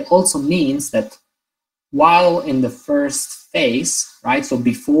model. It also means that while in the first phase, right, so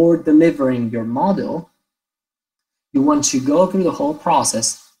before delivering your model, you want to go through the whole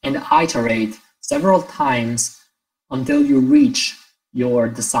process and iterate several times until you reach your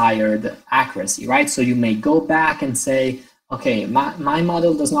desired accuracy, right? So you may go back and say, okay, my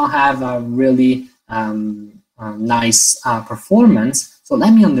model does not have a really nice performance, so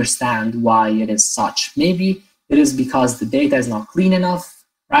let me understand why it is such. Maybe it is because the data is not clean enough,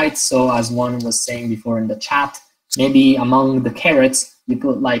 right? So as one was saying before in the chat, maybe among the carrots, you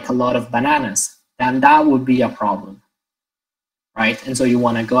put like a lot of bananas, then that would be a problem, right? And so you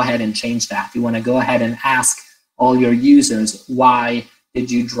want to go ahead and change that. You want to go ahead and ask all your users, why did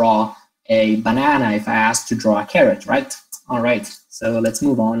you draw a banana if I asked to draw a carrot, right? All right, so let's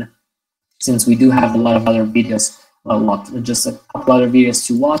move on. Since we do have a lot of other videos, just a couple other videos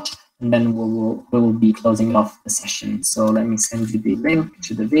to watch, and then we will be closing off the session. So let me send you the link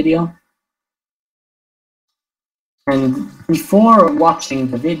to the video. And before watching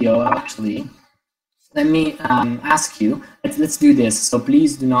the video, actually, let me ask you, let's do this. So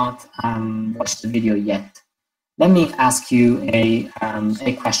please do not watch the video yet. Let me ask you a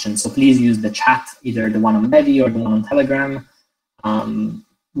question. So please use the chat, either the one on Bevy or the one on Telegram.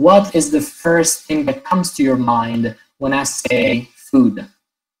 What is the first thing that comes to your mind when I say food?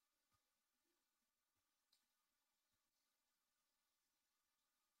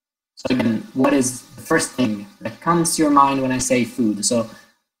 So again, what is the first thing that comes to your mind when I say food? So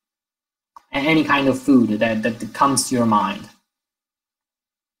any kind of food that comes to your mind.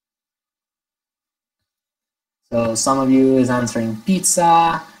 So some of you is answering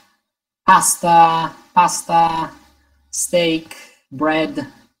pizza, pasta, steak, bread,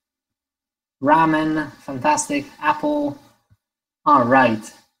 ramen, fantastic, apple. All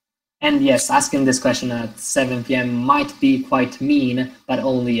right. And yes, asking this question at 7 p.m. might be quite mean, but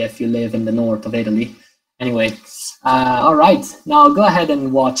only if you live in the north of Italy. Anyway, all right. Now go ahead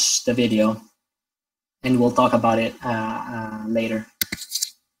and watch the video, and we'll talk about it later.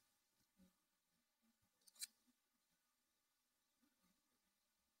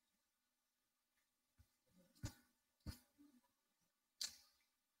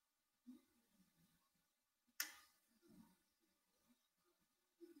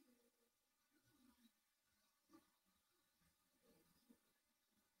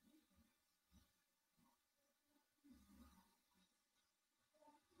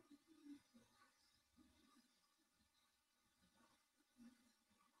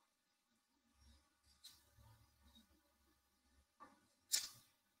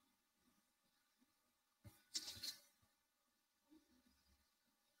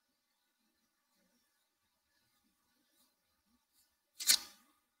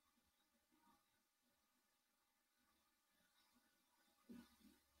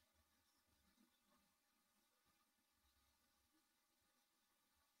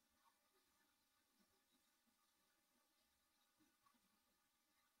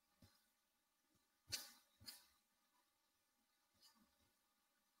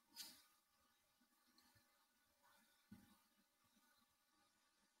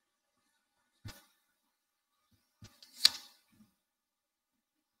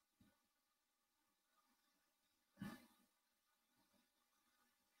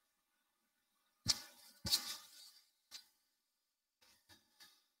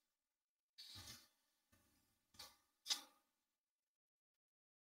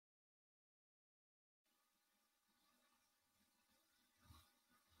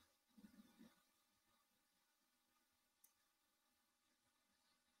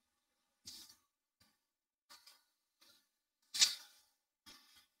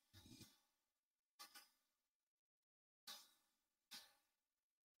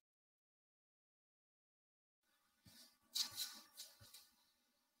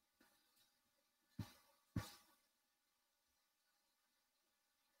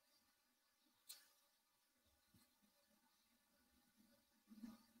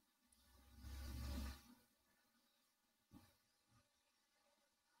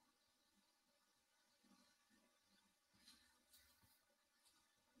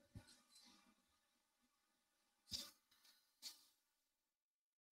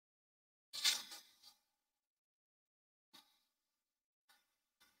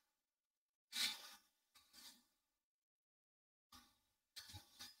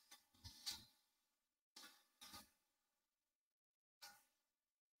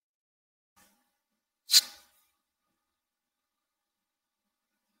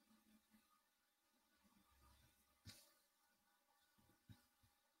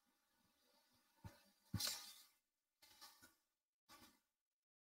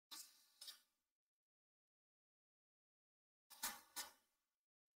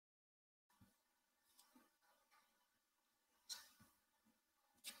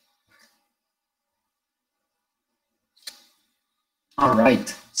 All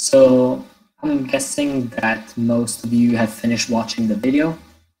right, so I'm guessing that most of you have finished watching the video.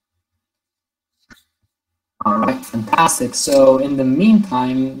 All right, fantastic. So in the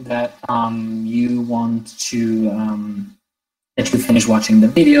meantime that you want to that you finish watching the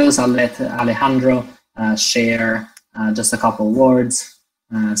videos, I'll let Alejandro share just a couple words.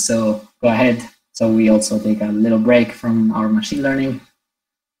 So go ahead. So we also take a little break from our machine learning.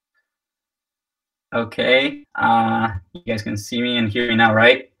 Okay, you guys can see me and hear me now,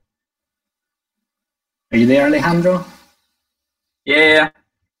 right? Are you there, Alejandro? Yeah.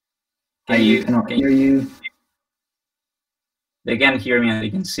 I cannot hear you. They can hear me and they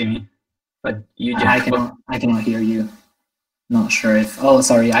can see me, but you just. I cannot hear you. Not sure if. Oh,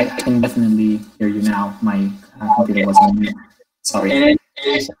 sorry. I can definitely hear you now. My computer was on mute. Sorry. In any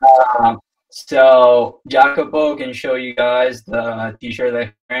case, so Jacopo can show you guys the T-shirt that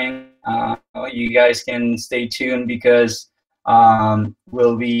I'm wearing. You guys can stay tuned because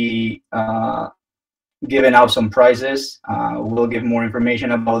we'll be giving out some prizes. We'll give more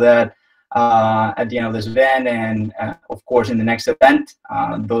information about that at the end of this event, and of course in the next event.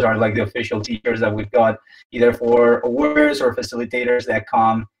 Those are like the official T-shirts that we've got, either for awards or facilitators that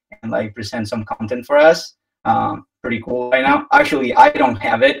come and like present some content for us. Pretty cool right now. Actually, I don't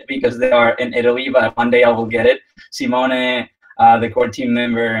have it because they are in Italy, but one day I will get it. Simone, the core team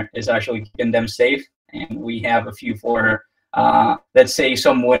member, is actually keeping them safe, and we have a few for let's say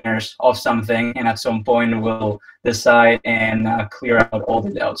some winners of something, and at some point we'll decide and clear out all the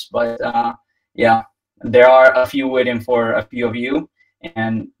doubts. But yeah, there are a few waiting for a few of you,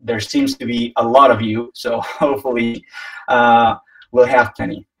 and there seems to be a lot of you, so hopefully we'll have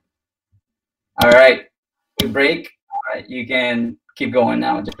plenty. All right, good break. All right, you can keep going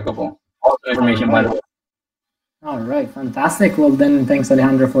now, Jacopo. All the information, by the way. All right, fantastic. Well, then, thanks,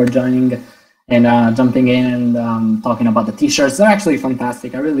 Alejandro, for joining and jumping in and talking about the T-shirts. They're actually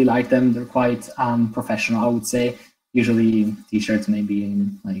fantastic. I really like them. They're quite professional, I would say. Usually, T-shirts may be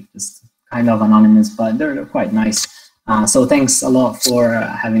like just kind of anonymous, but they're quite nice. So thanks a lot for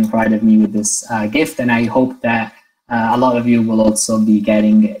having provided me with this gift, and I hope that a lot of you will also be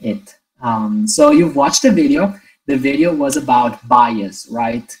getting it. So you've watched the video. The video was about bias,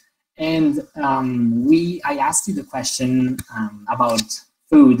 right? And I asked you the question about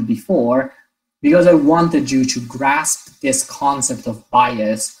food before because I wanted you to grasp this concept of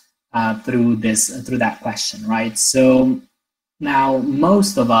bias through that question, right? So now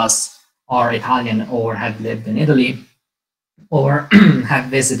most of us are Italian or have lived in Italy or have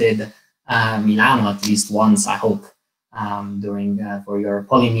visited Milano at least once, I hope, during for your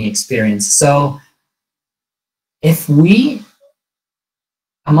PoliMi experience. So if we,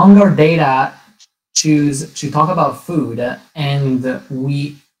 among our data, choose to talk about food and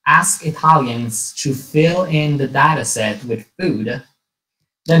we ask Italians to fill in the data set with food,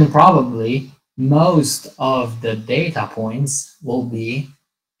 then probably most of the data points will be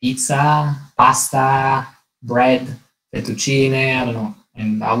pizza, pasta, bread, fettuccine, I don't know.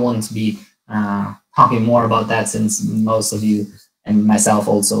 And I won't be talking more about that since most of you and myself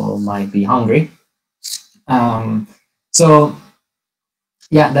also might be hungry. So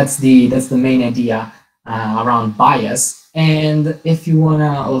yeah, that's the main idea around bias. And if you want to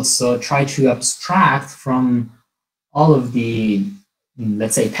also try to abstract from all of the,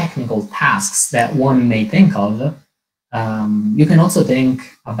 let's say, technical tasks that one may think of, you can also think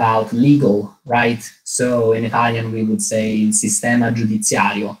about legal, right? So in Italian, we would say sistema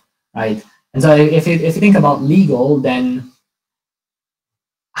giudiziario, right? And so if you think about legal, then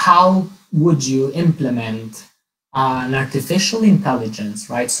how would you implement an artificial intelligence,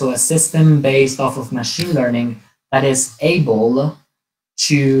 right? So a system based off of machine learning that is able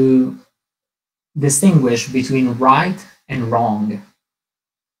to distinguish between right and wrong.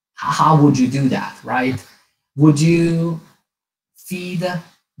 How would you do that, right? Would you feed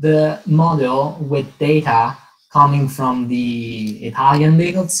the model with data coming from the Italian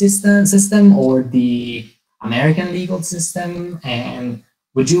legal system or the American legal system? And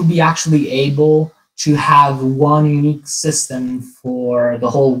would you be actually able to have one unique system for the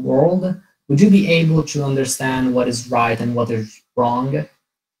whole world? Would you be able to understand what is right and what is wrong?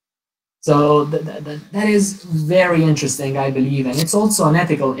 So that is very interesting, I believe. And it's also an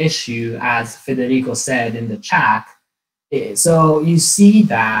ethical issue, as Federico said in the chat. So you see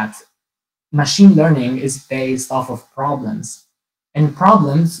that machine learning is based off of problems. And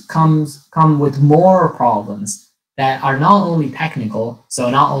problems come with more problems that are not only technical, so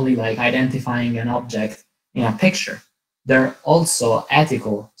not only like identifying an object in a picture, they're also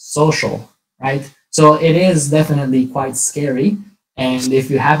ethical, social, right? So it is definitely quite scary. And if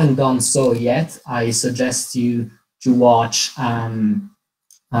you haven't done so yet, I suggest you to watch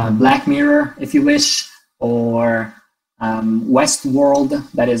Black Mirror, if you wish, or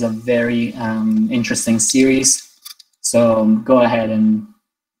Westworld. That is a very interesting series. So go ahead and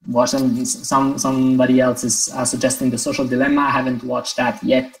watch them. Somebody else is suggesting The Social Dilemma. I haven't watched that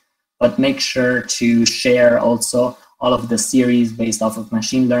yet, but make sure to share also all of the series based off of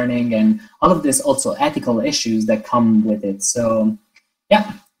machine learning and all of this also ethical issues that come with it. So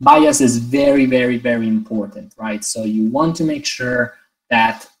yeah, bias is very, very, very important, right? So you want to make sure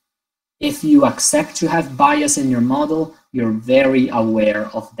that if you accept to have bias in your model, you're very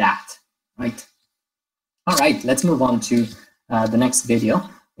aware of that, right? All right, let's move on to the next video,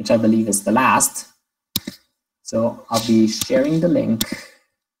 which I believe is the last. So I'll be sharing the link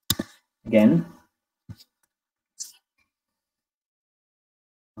again.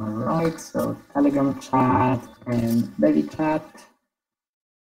 All right, so Telegram chat and Baby chat.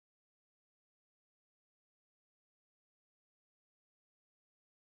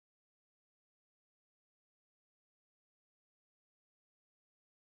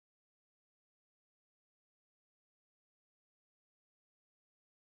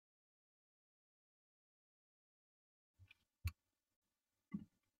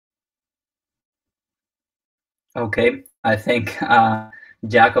 Okay, I think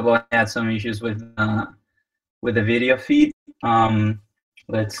Jacopo had some issues with the video feed.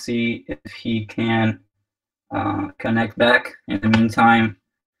 Let's see if he can connect back. In the meantime,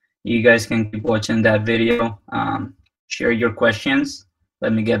 you guys can keep watching that video. Share your questions.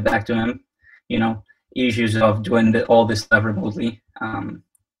 Let me get back to him. You know, issues of doing all this stuff remotely. 1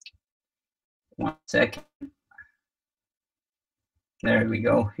 second. There we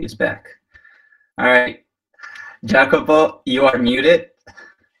go. He's back. All right. Jacopo, you are muted.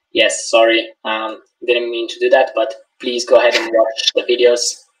 Yes, sorry. Didn't mean to do that, but please go ahead and watch the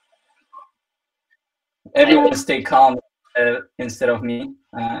videos. Everyone stay calm instead of me,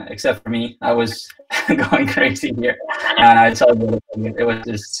 except for me. I was going crazy here. And I told you it was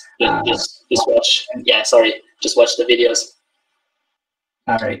just watch. Yeah, sorry. Just watch the videos.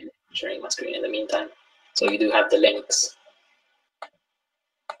 All right. I'm sharing my screen in the meantime. So you do have the links.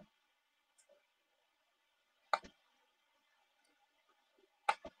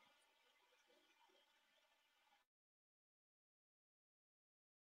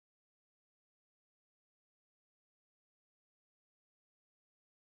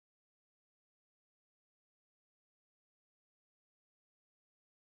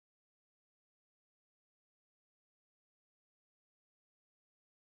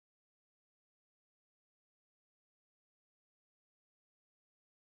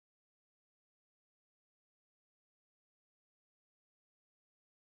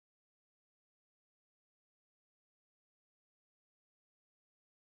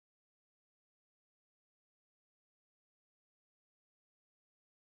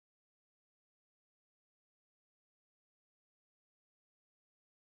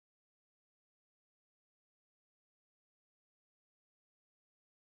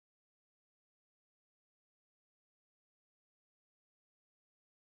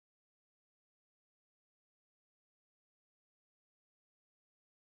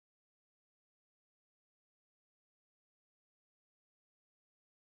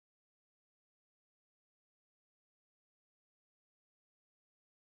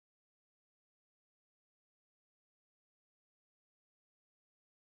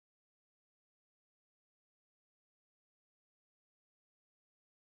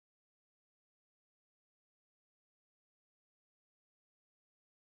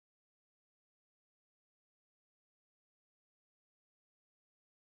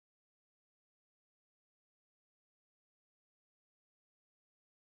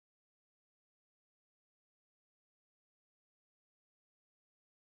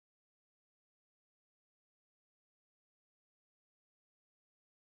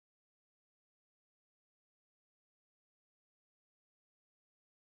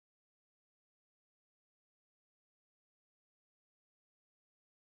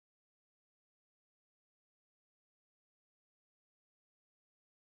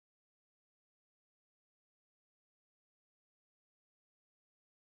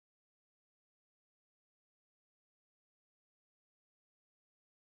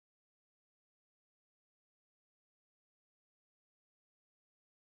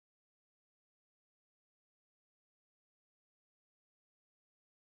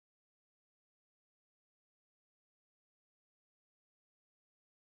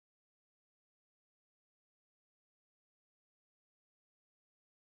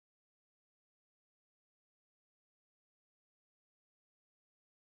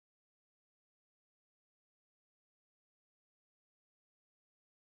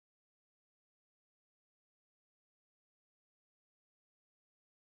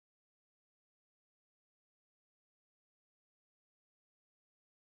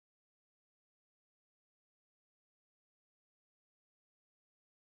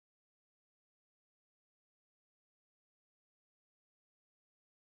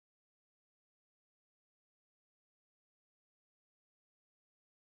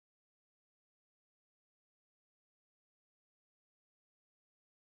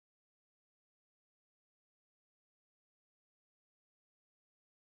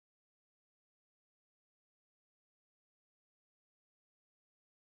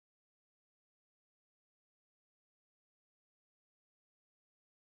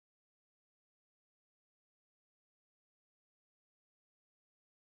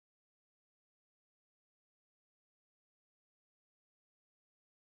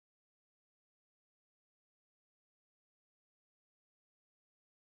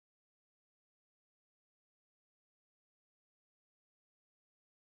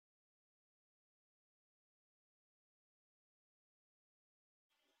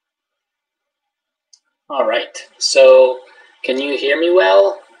 All right, so can you hear me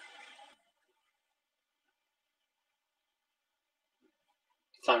well?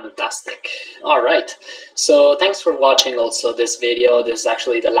 Fantastic. All right, so thanks for watching also this video. This is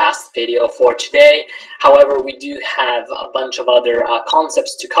actually the last video for today. However, we do have a bunch of other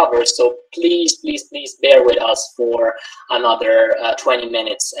concepts to cover, so please bear with us for another 20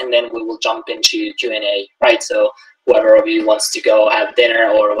 minutes, and then we will jump into Q&A, right? So whoever of you wants to go have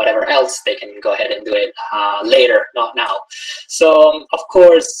dinner or whatever else, they can go ahead and do it later, not now. So of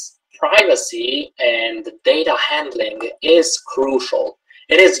course, privacy and data handling is crucial.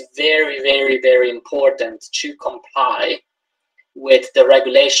 It is very important to comply with the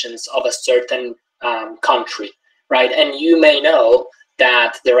regulations of a certain country, right? And you may know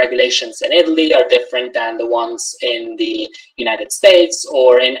that the regulations in Italy are different than the ones in the United States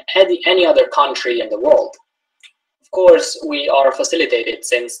or in any other country in the world. Of course, we are facilitated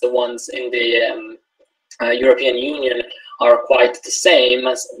since the ones in the European Union are quite the same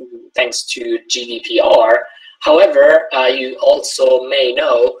thanks to GDPR. However, you also may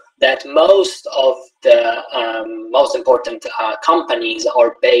know that most of the most important companies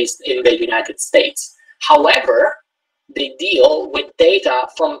are based in the United States. However, they deal with data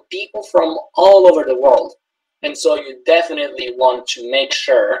from people from all over the world. And so you definitely want to make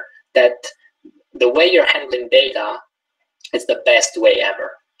sure that the way you're handling data is the best way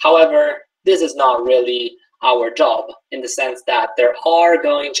ever. However, this is not really our job in the sense that there are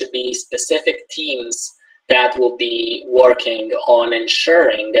going to be specific teams that will be working on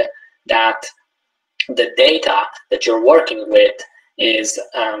ensuring that the data that you're working with is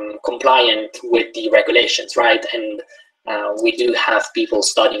compliant with the regulations, right? And we do have people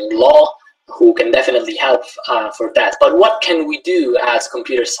studying law who can definitely help for that. But what can we do as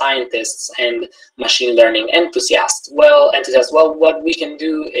computer scientists and machine learning enthusiasts? Well, what we can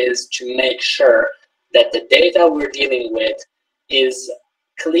do is to make sure that the data we're dealing with is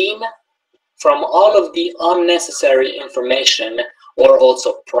clean from all of the unnecessary information or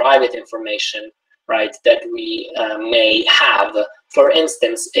also private information, right, that we may have. For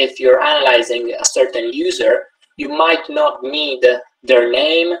instance, if you're analyzing a certain user, you might not need their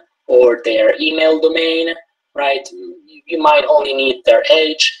name or their email domain, right? You might only need their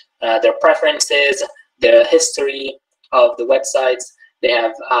age, their preferences, the history of the websites they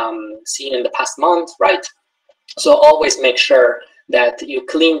have seen in the past month, right? So always make sure that you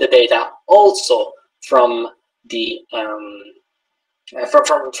clean the data also from the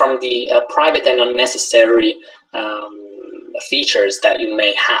private and unnecessary features that you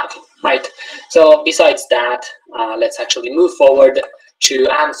may have, right? So besides that, let's actually move forward to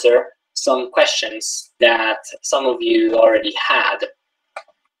answer some questions that some of you already had.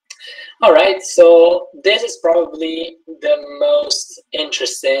 All right, so this is probably the most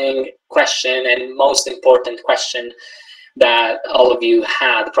interesting question and most important question that all of you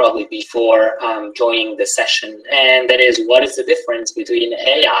had probably before joining the session, and that is, what is the difference between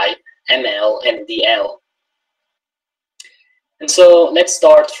AI, ML, and DL? And so let's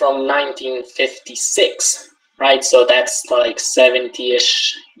start from 1956, right? So that's like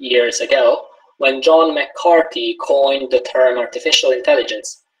 70-ish years ago, when John McCarthy coined the term artificial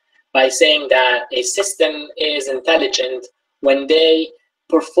intelligence by saying that a system is intelligent when they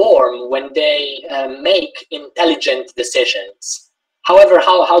perform, when they make intelligent decisions. However,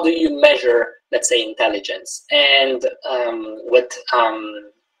 how do you measure, let's say, intelligence? And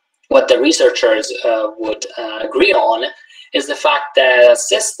what the researchers would agree on is the fact that a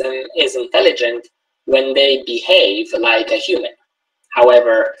system is intelligent when they behave like a human.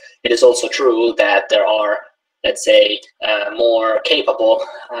 However, it is also true that there are, let's say, more capable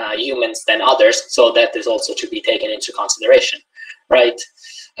humans than others, so that is also to be taken into consideration, right?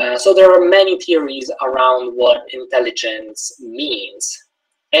 So there are many theories around what intelligence means,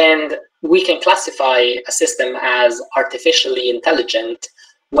 and we can classify a system as artificially intelligent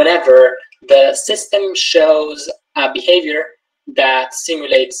whenever the system shows a behavior that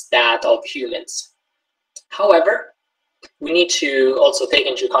simulates that of humans. However, we need to also take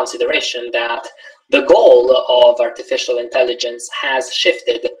into consideration that the goal of artificial intelligence has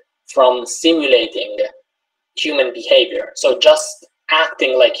shifted from simulating human behavior, so just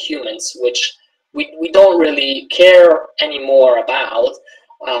acting like humans, which we don't really care anymore about,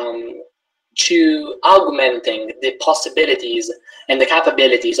 to augmenting the possibilities and the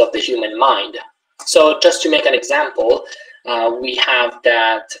capabilities of the human mind. So just to make an example, we have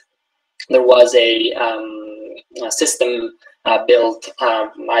that there was a system built,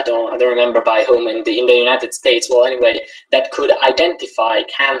 I don't remember by whom in the United States, well anyway, that could identify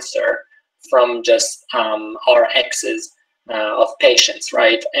cancer from just RXs of patients,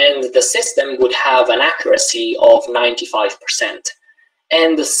 right? And the system would have an accuracy of 95%.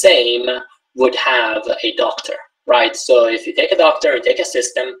 And the same would have a doctor, right? So if you take a doctor, you take a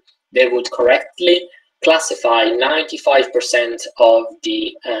system, they would correctly classify 95% of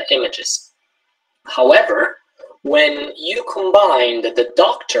the images. However, when you combine the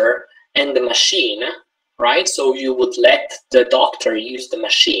doctor and the machine, right? So you would let the doctor use the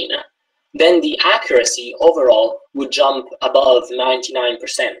machine, then the accuracy overall would jump above 99%.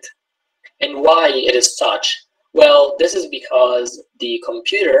 And why it is such? Well, this is because the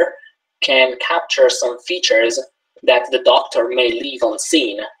computer can capture some features that the doctor may leave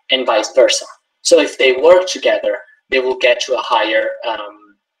unseen, and vice versa. So if they work together, they will get to a higher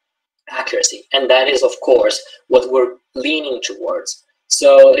accuracy. And that is, of course, what we're leaning towards.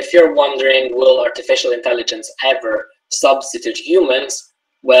 So if you're wondering, will artificial intelligence ever substitute humans?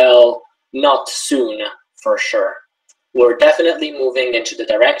 Well, not soon, for sure. We're definitely moving into the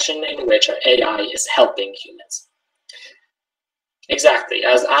direction in which AI is helping humans. Exactly,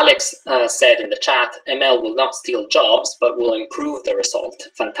 as Alex said in the chat, ML will not steal jobs, but will improve the result.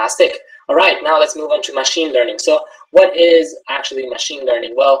 Fantastic. All right, now let's move on to machine learning. So what is actually machine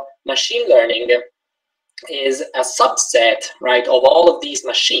learning? Well, machine learning is a subset, right, of all of these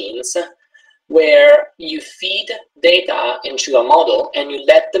machines where you feed data into a model and you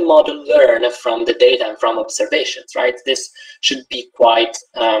let the model learn from the data and from observations, right? This should be quite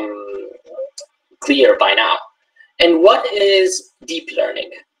clear by now. And what is deep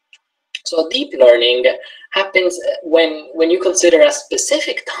learning? So deep learning happens when you consider a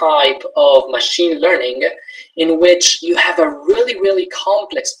specific type of machine learning in which you have a really, really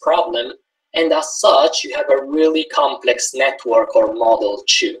complex problem, and as such, you have a really complex network or model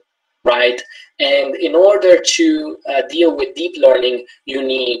too, right? And in order to deal with deep learning, you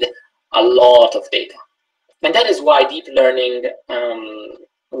need a lot of data. And that is why deep learning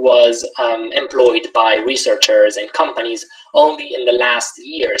was employed by researchers and companies only in the last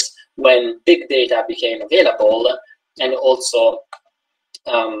years when big data became available, and also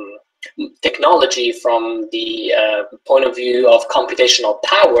technology from the point of view of computational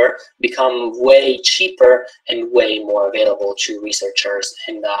power become way cheaper and way more available to researchers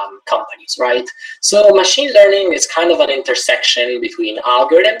and companies, right? So machine learning is kind of an intersection between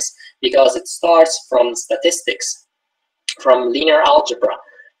algorithms, because it starts from statistics, from linear algebra,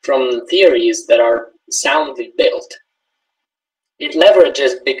 from theories that are soundly built. It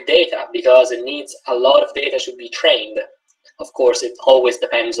leverages big data because it needs a lot of data to be trained. Of course, it always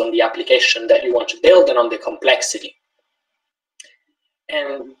depends on the application that you want to build and on the complexity.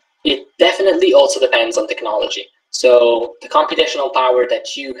 And it definitely also depends on technology. So the computational power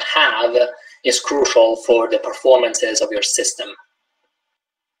that you have is crucial for the performances of your system.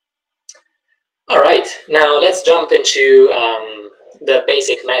 All right, now let's jump into the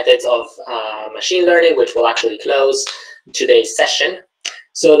basic methods of machine learning, which will actually close today's session.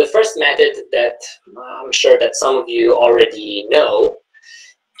 So the first method that I'm sure that some of you already know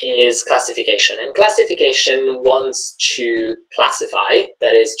is classification. And classification wants to classify,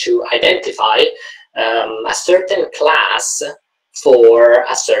 that is to identify a certain class for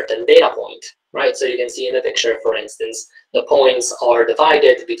a certain data point, right? So you can see in the picture, for instance, the points are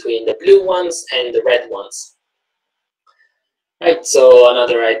divided between the blue ones and the red ones. Right, so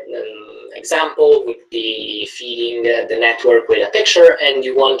another example would be feeding the network with a picture, and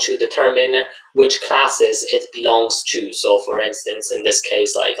you want to determine which classes it belongs to. So for instance, in this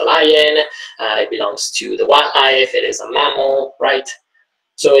case, like a lion, it belongs to the wildlife, it is a mammal, right?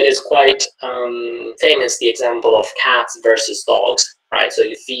 So it is quite famous, the example of cats versus dogs, right? So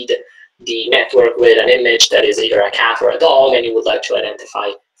you feed the network with an image that is either a cat or a dog, and you would like to identify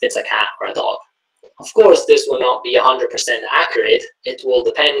if it's a cat or a dog. Of course, this will not be 100% accurate. It will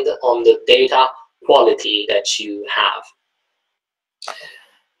depend on the data quality that you have.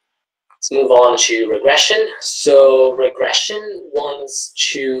 Let's move on to regression. So regression wants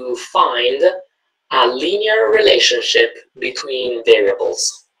to find a linear relationship between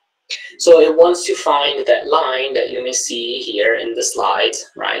variables. So it wants to find that line that you may see here in the slide,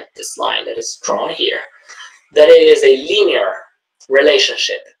 right? This line that is drawn here, that it is a linear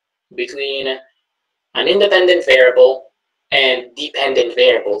relationship between an independent variable and dependent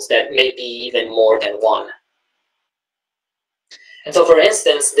variables that may be even more than one. And so, for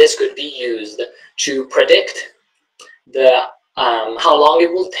instance, this could be used to predict the how long it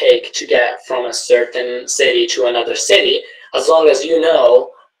will take to get from a certain city to another city, as long as you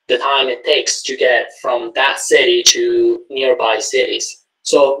know the time it takes to get from that city to nearby cities.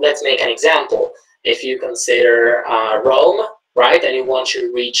 So let's make an example. If you consider Rome, right, and you want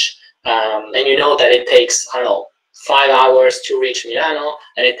to reach and you know that it takes, I don't know, 5 hours to reach Milano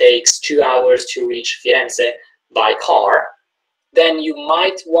and it takes 2 hours to reach Firenze by car, then you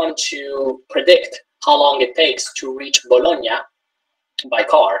might want to predict how long it takes to reach Bologna by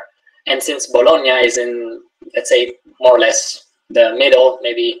car. And since Bologna is in, let's say, more or less the middle,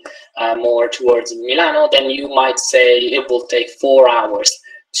 maybe more towards Milano, then you might say it will take 4 hours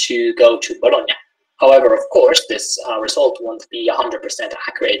to go to Bologna. However, of course, this result won't be 100%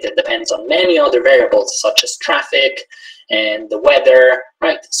 accurate. It depends on many other variables, such as traffic and the weather,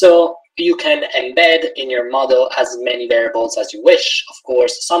 right? So you can embed in your model as many variables as you wish. Of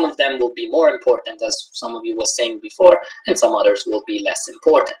course, some of them will be more important, as some of you were saying before, and some others will be less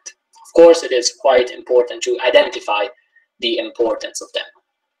important. Of course, it is quite important to identify the importance of them.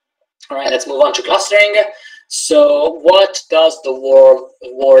 All right, let's move on to clustering. So what does the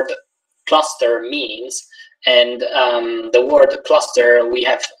word cluster means? And the word cluster, we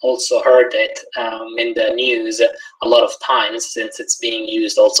have also heard it in the news a lot of times, since it's being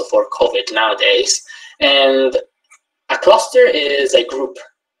used also for COVID nowadays. And a cluster is a group,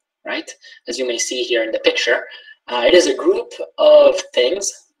 right? As you may see here in the picture, it is a group of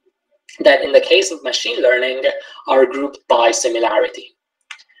things that in the case of machine learning are grouped by similarity.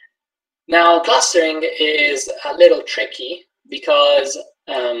 Now, clustering is a little tricky because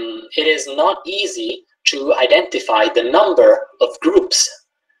it is not easy to identify the number of groups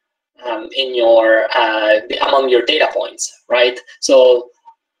in your among your data points, right? So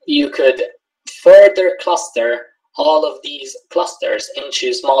you could further cluster all of these clusters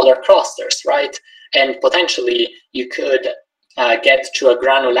into smaller clusters, right? And potentially you could get to a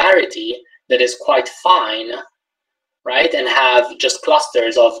granularity that is quite fine, right? And have just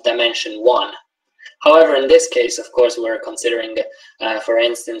clusters of dimension 1. However, in this case, of course, we're considering, for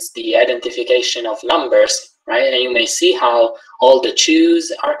instance, the identification of numbers, right? And you may see how all the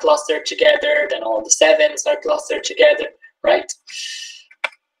 2s are clustered together, then all the 7s are clustered together, right?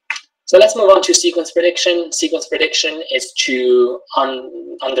 So let's move on to sequence prediction. Sequence prediction is to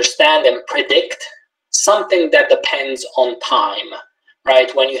understand and predict something that depends on time,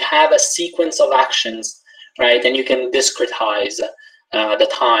 right? When you have a sequence of actions, right, and you can discretize the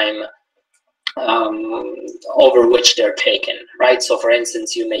time over which they're taken, right? So for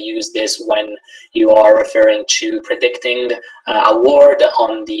instance, you may use this when you are referring to predicting a word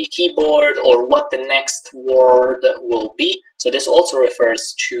on the keyboard or what the next word will be. So this also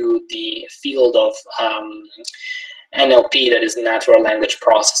refers to the field of NLP, that is natural language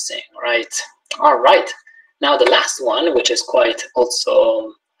processing, right? All right. Now the last one, which is quite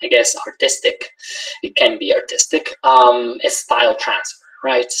also, I guess, artistic, it can be artistic, is style transfer.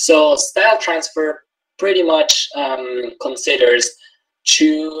 Right, so style transfer pretty much considers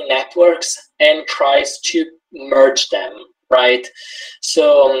 2 networks and tries to merge them, right?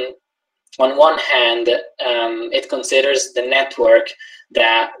 So on one hand, it considers the network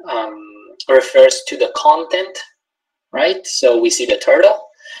that refers to the content, right? So we see the turtle.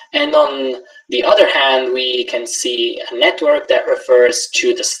 And on the other hand, we can see a network that refers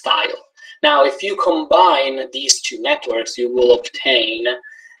to the style. Now, if you combine these 2 networks, you will obtain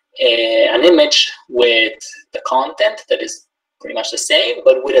an image with the content that is pretty much the same,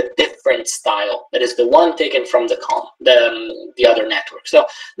 but with a different style. That is the one taken from the other network. So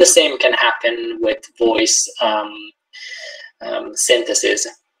the same can happen with voice synthesis,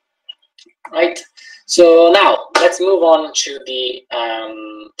 right? So now let's move on to the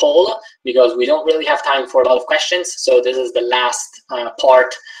poll, because we don't really have time for a lot of questions. So this is the last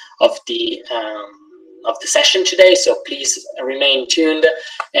part of the session today, so please remain tuned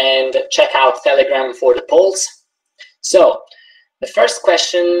and check out Telegram for the polls. So the first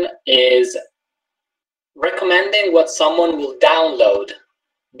question is recommending what someone will download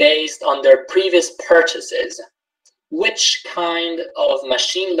based on their previous purchases. Which kind of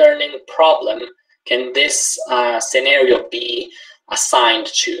machine learning problem can this scenario be assigned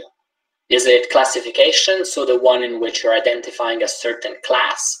to? Is it classification, so the one in which you're identifying a certain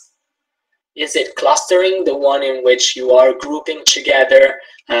class? Is it clustering, the one in which you are grouping together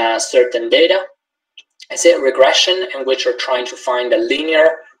certain data? Is it regression, in which you're trying to find a linear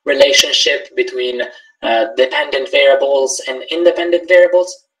relationship between dependent variables and independent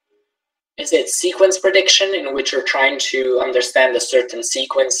variables? Is it sequence prediction, in which you're trying to understand a certain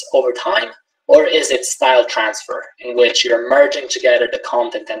sequence over time? Or is it style transfer, in which you're merging together the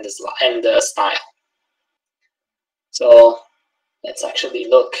content and the style? So let's actually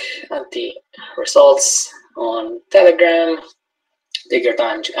look at the results on Telegram. Take your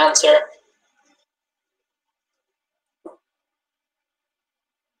time to answer.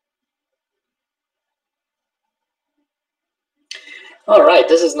 All right,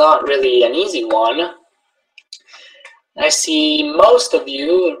 this is not really an easy one. I see most of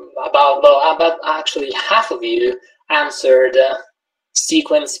you, about actually half of you, answered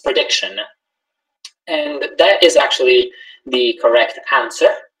sequence prediction. And that is actually the correct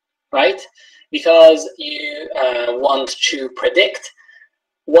answer, right? Because you want to predict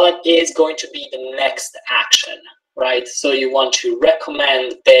what is going to be the next action, right? So you want to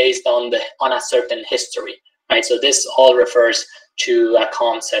recommend based on a certain history, right? So this all refers to a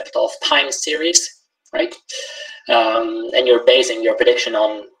concept of time series, right? And you're basing your prediction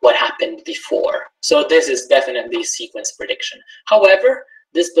on what happened before. So this is definitely sequence prediction. However,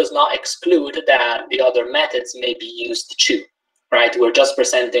 this does not exclude that the other methods may be used too, right? We're just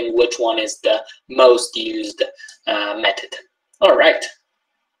presenting which one is the most used method. All right.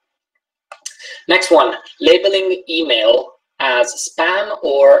 Next one, labeling email as spam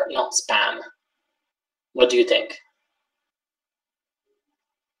or not spam. What do you think?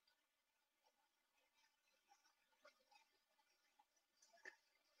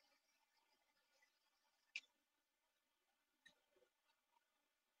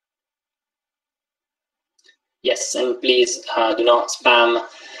 Yes, and please do not spam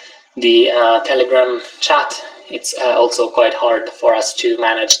the Telegram chat. It's also quite hard for us to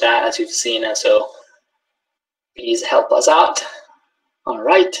manage that, as you've seen, so please help us out. All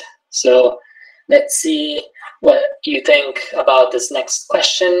right, so let's see what you think about this next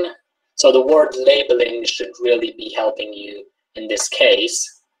question. So the word labeling should really be helping you in this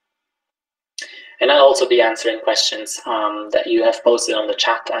case. And I'll also be answering questions that you have posted on the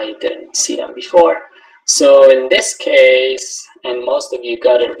chat. I didn't see them before. So in this case, and most of you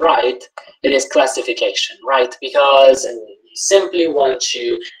got it right, it is classification, right? Because you simply want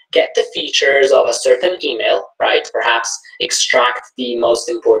to get the features of a certain email, right? Perhaps extract the most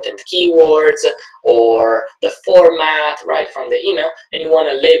important keywords or the format, right, from the email, and you want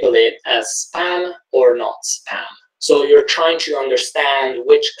to label it as spam or not spam. So you're trying to understand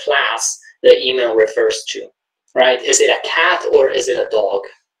which class the email refers to, right? Is it a cat or is it a dog?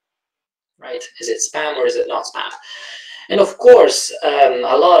 Right? Is it spam or is it not spam? And of course, a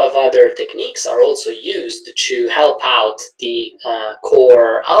lot of other techniques are also used to help out the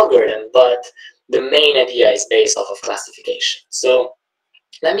core algorithm, but the main idea is based off of classification. So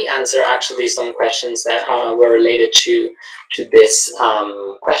let me answer actually some questions that were related to this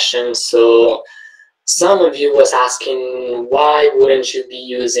question. So some of you was asking, why wouldn't you be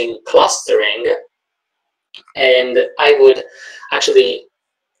using clustering? And I would actually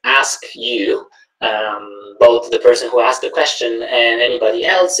ask you, both the person who asked the question and anybody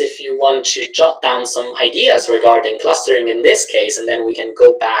else, if you want to jot down some ideas regarding clustering in this case, and then we can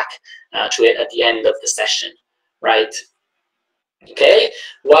go back to it at the end of the session, right? Okay,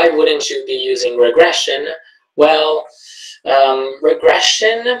 why wouldn't you be using regression? Well,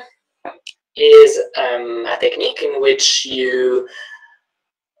 regression is a technique in which you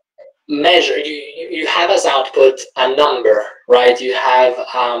measure, you have as output a number, right? You have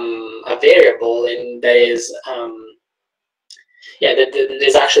a variable that is that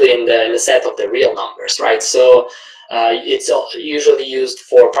is actually in the set of the real numbers, right? So it's usually used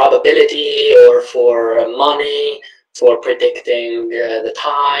for probability or for money, for predicting the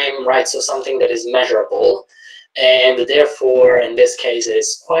time, right? So something that is measurable. And therefore, in this case, it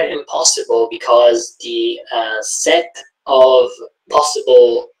is quite impossible because the set of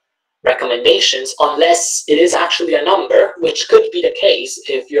possible recommendations, unless it is actually a number, which could be the case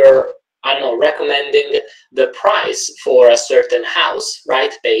if you're, I don't know, recommending the price for a certain house,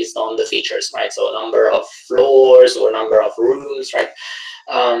 right, based on the features, right? So a number of floors or number of rooms, right?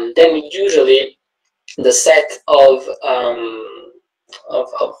 Then usually the set of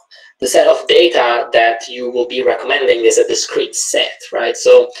data that you will be recommending is a discrete set, right?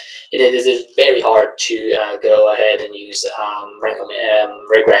 So it is very hard to go ahead and use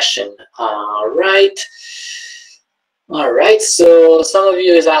regression. All right, so some of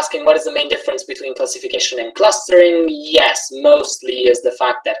you is asking, what is the main difference between classification and clustering? Yes, mostly is the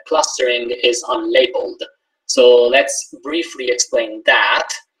fact that clustering is unlabeled. So let's briefly explain that,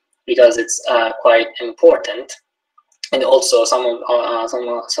 because it's quite important. And also,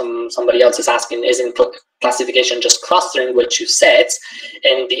 somebody else is asking, isn't classification just clustering with two sets?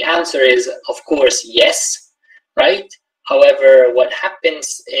 And the answer is, of course, yes, right? However, what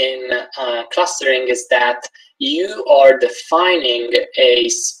happens in clustering is that you are defining a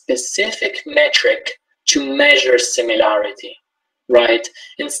specific metric to measure similarity, right?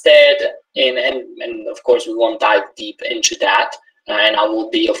 Instead, and of course, we won't dive deep into that, and I will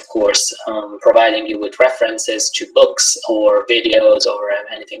be, of course, providing you with references to books or videos or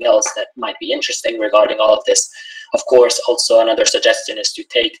anything else that might be interesting regarding all of this. Of course, also another suggestion is to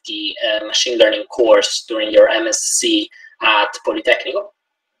take the machine learning course during your MSc at Politecnico.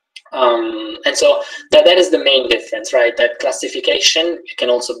 And so that is the main difference, right? That classification can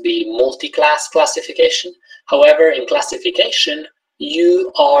also be multi-class classification. However, in classification,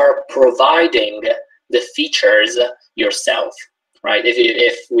 you are providing the features yourself, right?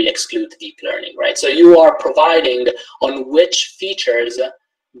 If we exclude deep learning, right? So you are providing on which features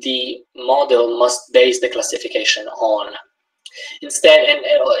the model must base the classification on. Instead, and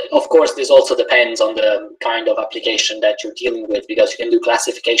of course, this also depends on the kind of application that you're dealing with, because you can do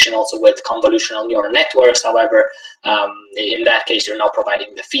classification also with convolutional neural networks. However, in that case, you're not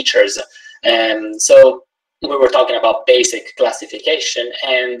providing the features. So we were talking about basic classification,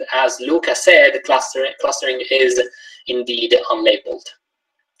 and as Luca said, clustering is indeed unlabeled.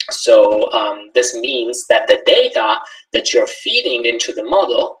 So this means that the data that you're feeding into the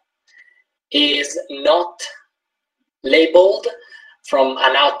model is not labeled from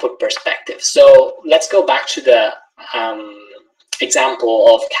an output perspective. So let's go back to the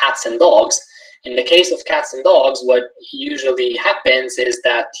example of cats and dogs. In the case of cats and dogs, what usually happens is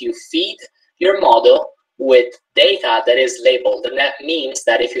that you feed your model with data that is labeled, and that means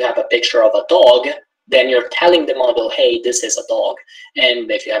that if you have a picture of a dog, then you're telling the model, hey, this is a dog. And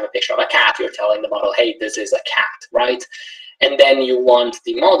if you have a picture of a cat, you're telling the model, hey, this is a cat, right? And then you want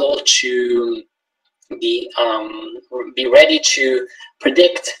the model to be ready to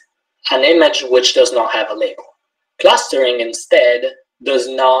predict an image which does not have a label. Clustering instead does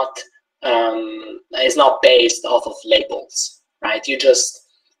not is not based off of labels, right? You just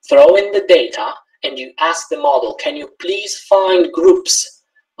throw in the data and you ask the model, can you please find groups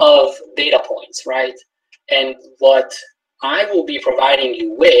of data points, right? And what I will be providing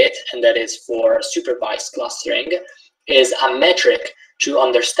you with, and that is for supervised clustering, is a metric to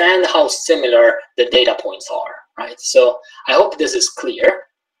understand how similar the data points are, right? So I hope this is clear.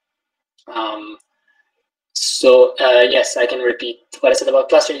 Yes, I can repeat what I said about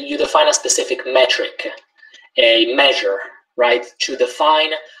clustering. You define a specific metric, a measure, right, to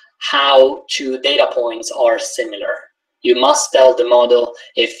define how two data points are similar. You must tell the model,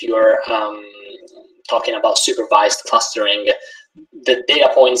 if you're talking about supervised clustering, the data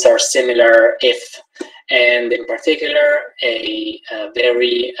points are similar if, and in particular, a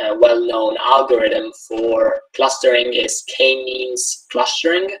very well-known algorithm for clustering is k-means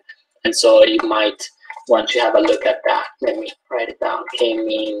clustering. And so you might want to have a look at that. Let me write it down,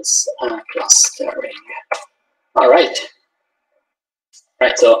 k-means clustering. All right.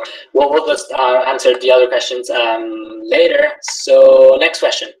 Right, so we'll just answer the other questions later. So next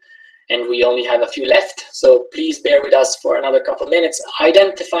question, and we only have a few left, so please bear with us for another couple of minutes.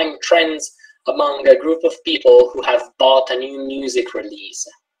 Identifying trends among a group of people who have bought a new music release.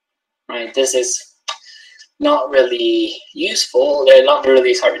 Right, this is not really useful. They're not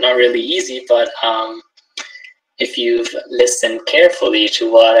really easy, but if you've listened carefully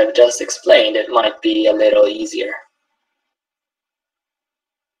to what I've just explained, it might be a little easier.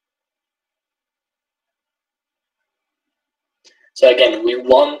 So again, we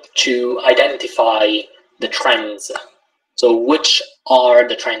want to identify the trends. So which are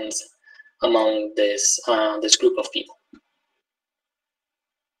the trends among this this group of people?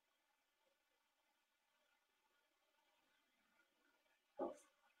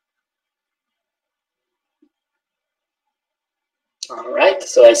 All right,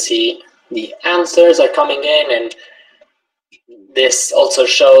 so I see the answers are coming in, and this also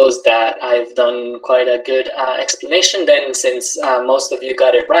shows that I've done quite a good explanation then, since most of you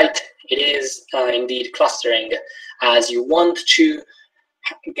got it right. It is indeed clustering, as you want to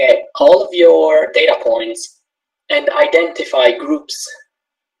get all of your data points and identify groups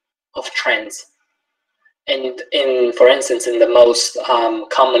of trends. And for instance, in the most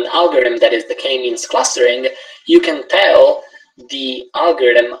common algorithm, that is the k-means clustering, you can tell the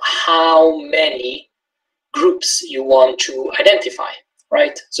algorithm how many groups you want to identify,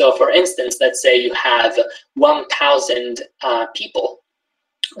 right? So for instance, let's say you have 1,000 people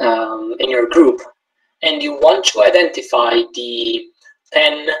in your group, and you want to identify the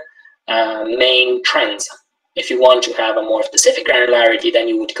 10 main trends. If you want to have a more specific granularity, then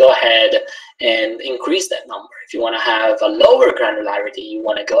you would go ahead and increase that number. If you want to have a lower granularity, you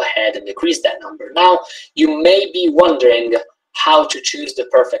want to go ahead and decrease that number. Now, you may be wondering how to choose the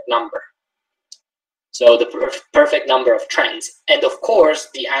perfect number. So the perfect number of trends. And of course,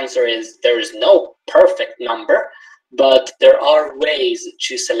 the answer is there is no perfect number, but there are ways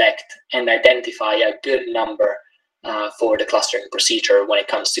to select and identify a good number for the clustering procedure when it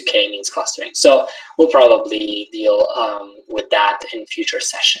comes to k-means clustering. So we'll probably deal with that in future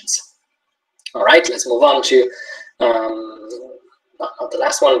sessions. All right, let's move on to not the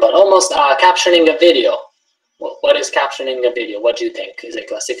last one, but almost captioning a video. What is captioning a video? What do you think? Is it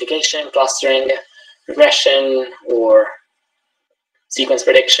classification, clustering, regression, or sequence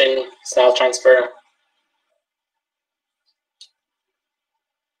prediction, style transfer?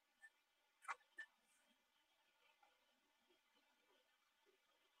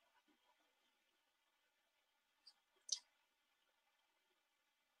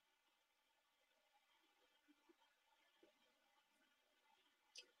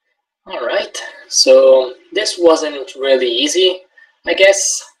 All right, so this wasn't really easy, I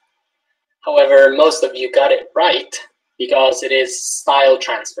guess. However, most of you got it right because it is style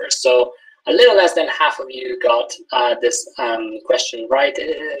transfer. So a little less than half of you got this question right.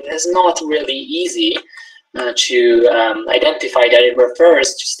 It is not really easy to identify that it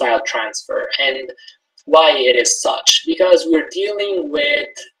refers to style transfer. And why it is such? Because we're dealing with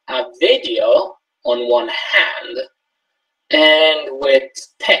a video on one hand and with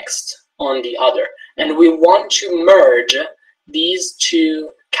text on the other. And we want to merge these two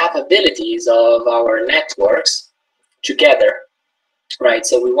capabilities of our networks together, right?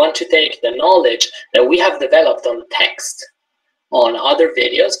 So we want to take the knowledge that we have developed on text on other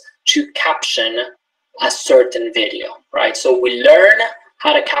videos to caption a certain video, right? So we learn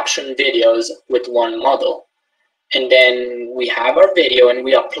how to caption videos with one model, and then we have our video and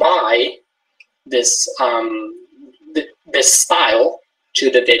we apply this this style to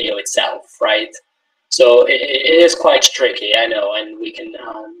the video itself, right? So it is quite tricky, I know, and we can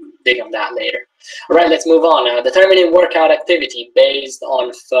dig on that later. All right, let's move on. Determining workout activity based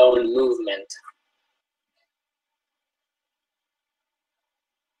on phone movement.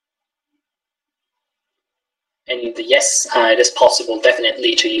 And yes, it is possible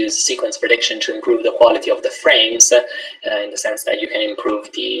definitely to use sequence prediction to improve the quality of the frames in the sense that you can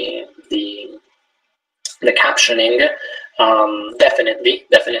improve the captioning.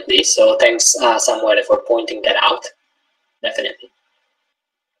 Definitely. So thanks, Samuele, for pointing that out. Definitely.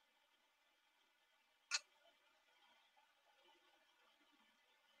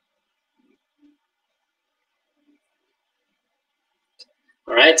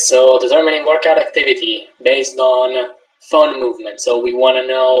 All right, so determining workout activity based on phone movement. So we want to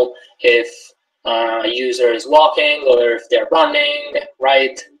know if a user is walking or if they're running,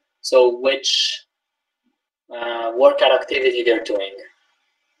 right? So which workout activity they're doing.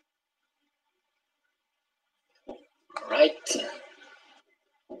 All right.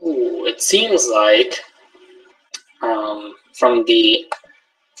 Ooh, it seems like from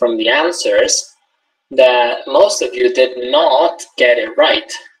the answers that most of you did not get it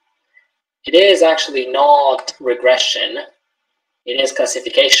right. It is actually not regression, it is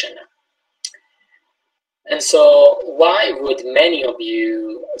classification. And so why would many of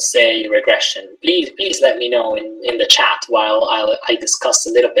you say regression? Please let me know in the chat while I discuss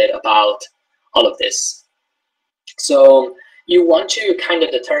a little bit about all of this. So you want to kind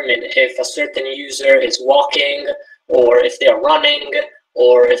of determine if a certain user is walking, or if they're running,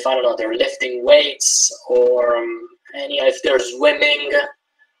 or if, I don't know, they're lifting weights, or if they're swimming,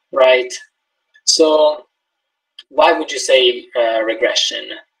 right? So why would you say regression?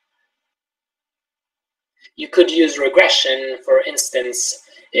 You could use regression, for instance,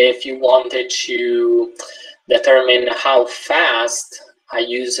 if you wanted to determine how fast a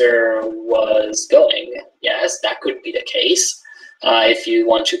user was going. Yes, that could be the case. If you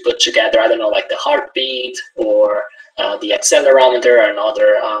want to put together, I don't know, like the heartbeat or the accelerometer and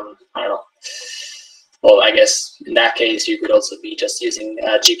other, I don't know. Well, I guess in that case, you could also be just using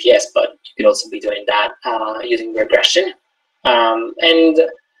GPS, but you could also be doing that using regression.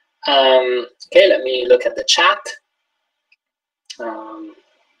 Okay, let me look at the chat.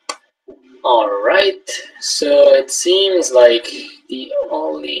 All right, so it seems like the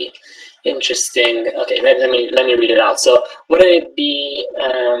only interesting, okay, let me read it out. So wouldn't it be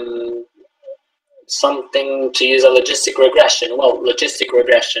something to use a logistic regression? Well, logistic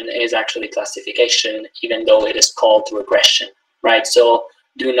regression is actually classification, even though it is called regression, right? So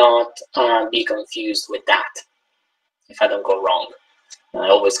do not be confused with that, if I don't go wrong. I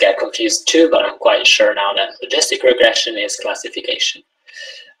always get confused too, but I'm quite sure now that logistic regression is classification.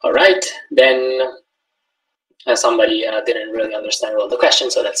 All right, then somebody didn't really understand well the question,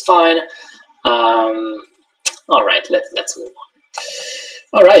 so that's fine. All right, let's move on.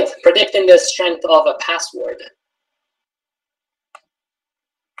 All right, predicting the strength of a password.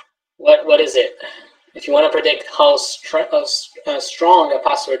 What is it? If you want to predict how strong a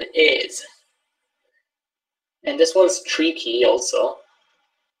password is, And this one's tricky also.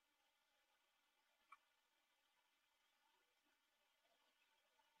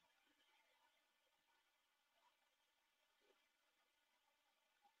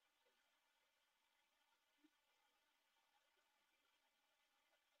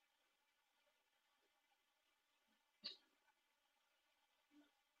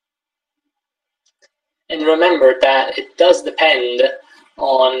 And remember that it does depend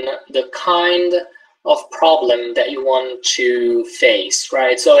on the kind of problem that you want to face,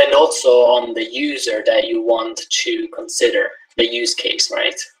 right? So, and also on the user that you want to consider, the use case,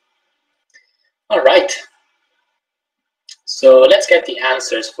 right? All right. So let's get the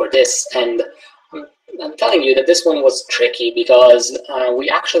answers for this. And I'm telling you that this one was tricky because we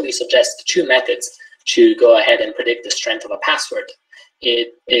actually suggest two methods to go ahead and predict the strength of a password.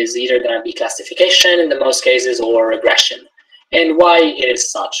 It is either going to be classification in the most cases or regression. And why it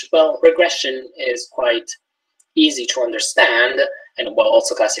is such? Well, regression is quite easy to understand, and well,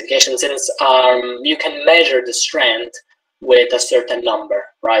 also classification, since you can measure the strength with a certain number,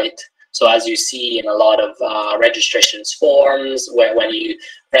 right? So as you see in a lot of registrations forms, where when you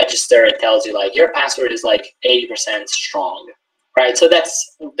register, it tells you like your password is like 80% strong, right? So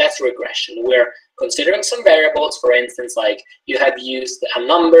that's regression. We're considering some variables, for instance, like you have used a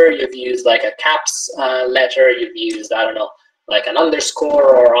number, you've used like a caps letter, you've used, I don't know, like an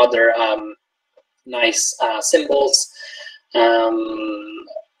underscore or other nice symbols,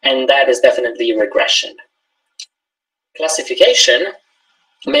 and that is definitely regression. Classification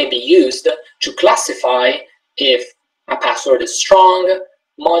may be used to classify if a password is strong,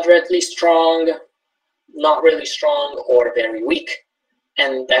 moderately strong, not really strong, or very weak.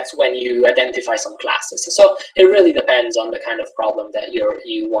 And that's when you identify some classes. So it really depends on the kind of problem that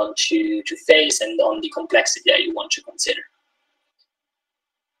you want to face and on the complexity that you want to consider.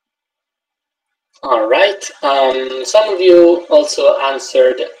 All right. Some of you also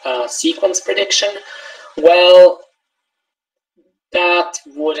answered sequence prediction. Well, that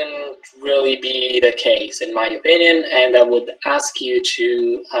wouldn't really be the case, in my opinion, and I would ask you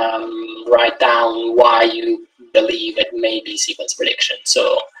to write down why you believe it may be sequence prediction.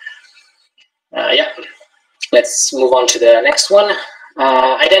 So, yeah, let's move on to the next one.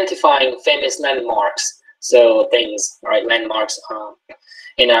 Identifying famous landmarks. So things, right, landmarks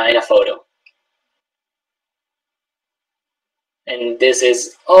in a photo. And this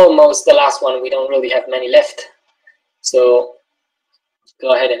is almost the last one. We don't really have many left. So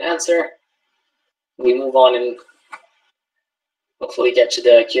go ahead and answer. We move on and hopefully get to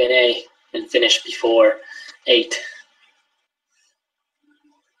the Q&A and finish before 8.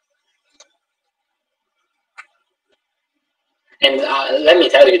 And let me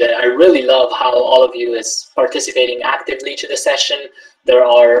tell you that I really love how all of you is participating actively to the session. There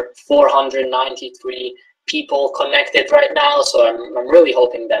are 493 people connected right now, so I'm really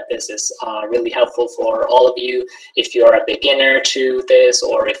hoping that this is really helpful for all of you. If you're a beginner to this,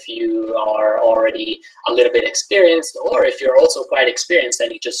 or if you are already a little bit experienced, or if you're also quite experienced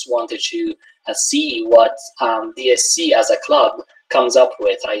and you just wanted to see what DSC as a club comes up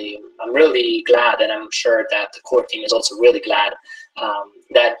with. I'm really glad, and I'm sure that the core team is also really glad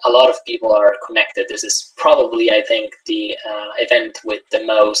that a lot of people are connected. This is probably, I think, the event with the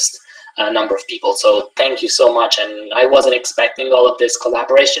most number of people. So thank you so much, and I wasn't expecting all of this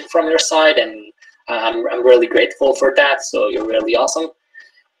collaboration from your side, and I'm really grateful for that. So you're really awesome.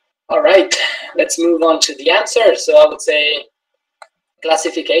 All right, let's move on to the answer. So I would say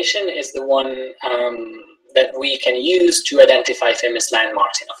classification is the one that we can use to identify famous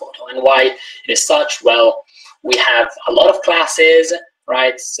landmarks in a photo. And why it is such? Well, we have a lot of classes,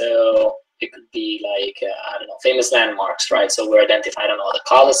 right? So it could be like, I don't know, famous landmarks, right? So we're identifying, I don't know, the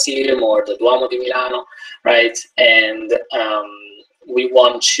Colosseum or the Duomo di Milano, right? And we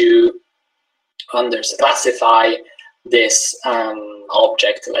want to classify this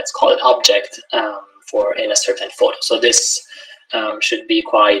object, let's call it object, for in a certain photo. So this should be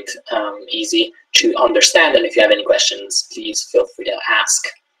quite easy to understand. And if you have any questions, please feel free to ask.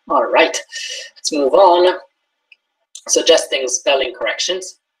 All right, let's move on. Suggesting spelling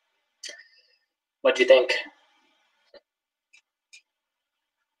corrections. What do you think?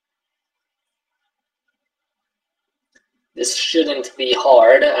 This shouldn't be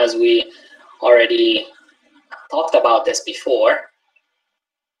hard, as we already talked about this before.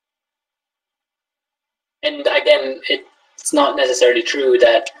 And again, it's not necessarily true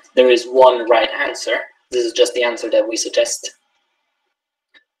that there is one right answer. This is just the answer that we suggest.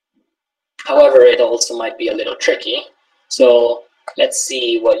 However, it also might be a little tricky. So let's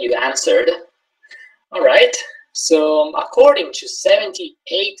see what you answered. All right. So according to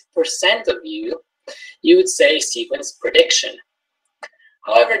 78% of you, you would say sequence prediction.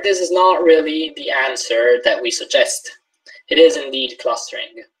 However, this is not really the answer that we suggest. It is indeed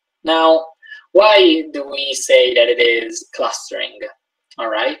clustering. Now, why do we say that it is clustering? All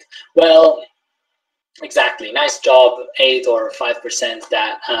right. Well, exactly. Nice job, 8 or 5%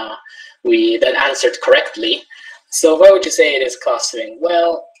 that that answered correctly. So why would you say it is clustering?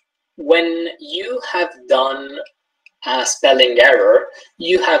 Well, when you have done a spelling error,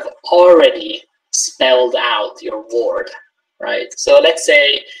 you have already spelled out your word, right? So let's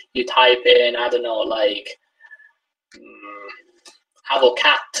say you type in, I don't know, like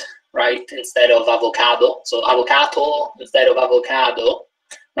avocat, right, instead of avocado. So avocado instead of avocado,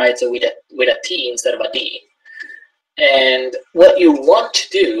 right? So with a T instead of a D. And what you want to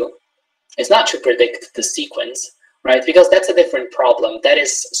do is not to predict the sequence, right? Because that's a different problem. That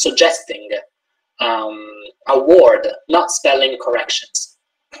is suggesting a word, not spelling corrections,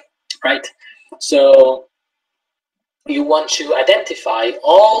 right? So you want to identify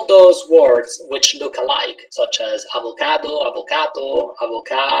all those words which look alike, such as avocado, avocado,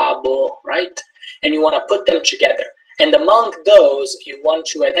 avocado, right? And you want to put them together. And among those, you want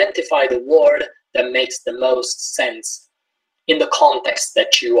to identify the word that makes the most sense in the context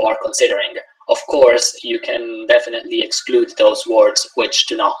that you are considering. Of course, you can definitely exclude those words which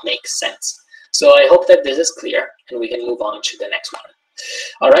do not make sense. So I hope that this is clear, and we can move on to the next one.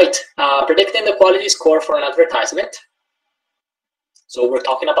 All right, predicting the quality score for an advertisement. So we're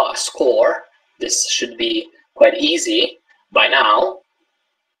talking about a score. This should be quite easy by now.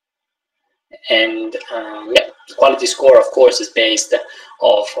 And yeah, quality score, of course, is based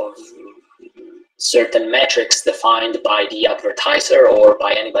off of certain metrics defined by the advertiser or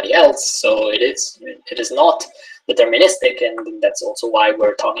by anybody else. So it is not deterministic, and that's also why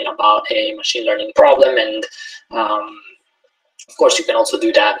we're talking about a machine learning problem. And of course, you can also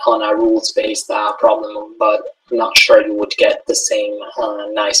do that on a rules-based problem, but I'm not sure you would get the same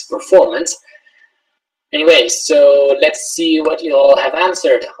nice performance. Anyway, so let's see what you all have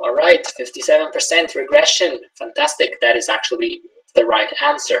answered. All right, 57% regression. Fantastic. That is actually the right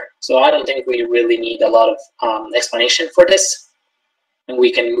answer. So I don't think we really need a lot of explanation for this. And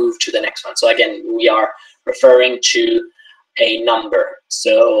we can move to the next one. So again, we are referring to a number.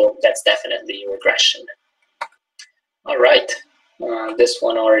 So that's definitely regression. All right. This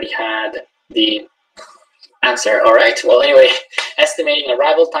one already had the answer. All right. Well, anyway, estimating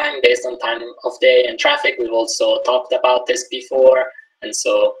arrival time based on time of day and traffic. We've also talked about this before. And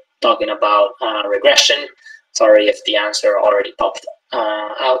so talking about regression. Sorry if the answer already popped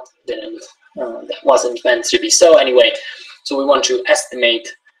out. That wasn't meant to be so. Anyway, so we want to estimate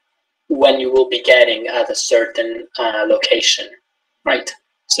when you will be getting at a certain location, right?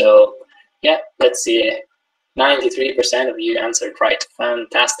 So yeah, let's see. 93% of you answered right.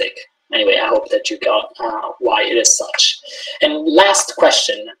 Fantastic. Anyway, I hope that you got why it is such. And last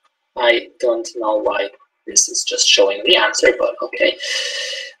question. I don't know why this is just showing the answer, but okay.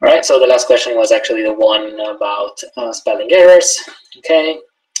 All right, so the last question was actually the one about spelling errors, okay?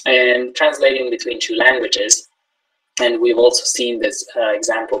 And translating between two languages. And we've also seen this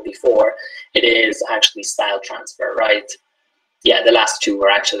example before. It is actually style transfer, right? Yeah, the last two were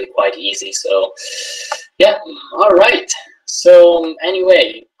actually quite easy. So yeah, all right. So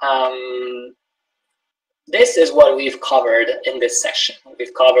anyway, this is what we've covered in this session.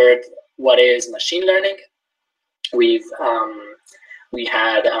 We've covered what is machine learning. We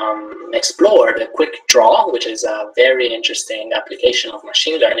had explored Quickdraw, which is a very interesting application of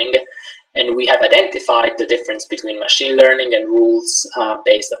machine learning. And we have identified the difference between machine learning and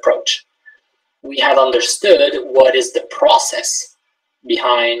rules-based approach. We have understood what is the process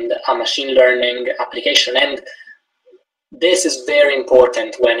behind a machine learning application. And this is very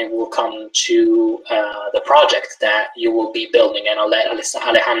important when it will come to the project that you will be building. And I'll let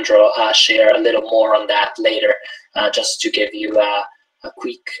Alejandro share a little more on that later, just to give you a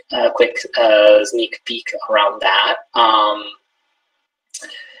quick sneak peek around that.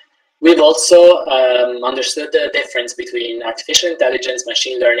 We've also understood the difference between artificial intelligence,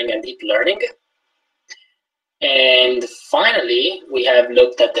 machine learning, and deep learning. And finally, we have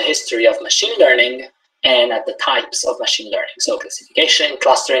looked at the history of machine learning and at the types of machine learning. So classification,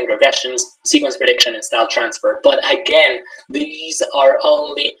 clustering, regressions, sequence prediction, and style transfer. But again, these are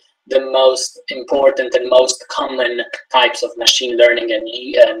only the most important and most common types of machine learning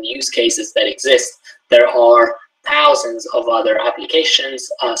and use cases that exist. There are thousands of other applications,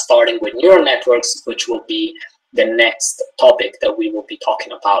 starting with neural networks, which will be the next topic that we will be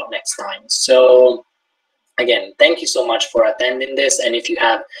talking about next time. So Again, thank you so much for attending this. And if you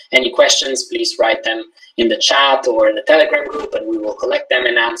have any questions, please write them in the chat or in the Telegram group, and we will collect them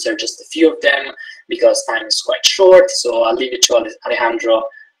and answer just a few of them because time is quite short. So I'll leave it to Alejandro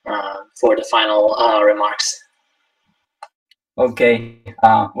for the final remarks. Okay.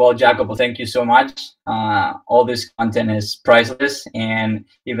 Well, Jacopo, thank you so much. All this content is priceless. And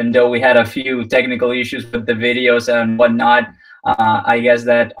even though we had a few technical issues with the videos and whatnot, I guess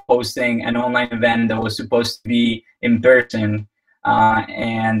that hosting an online event that was supposed to be in person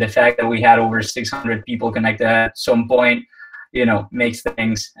and the fact that we had over 600 people connected at some point, you know, makes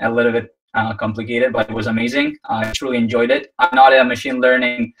things a little bit complicated, but it was amazing. I truly enjoyed it. I'm not a machine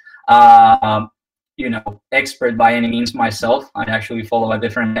learning you know, expert by any means myself. I actually follow a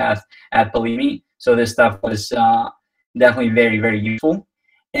different path at PoliMi. So this stuff was definitely very, very useful.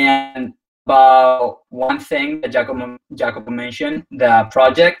 And about one thing that Jacopo mentioned, the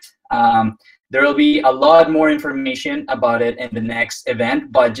project, there will be a lot more information about it in the next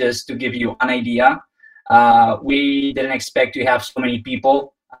event, but just to give you an idea, we didn't expect to have so many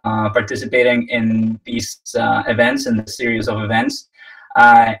people participating in these events, in the series of events.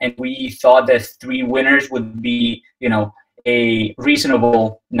 And we thought that 3 winners would be, you know, a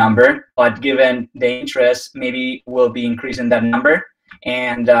reasonable number, but given the interest, maybe we'll be increasing that number.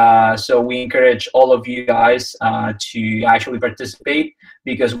 And so we encourage all of you guys to actually participate,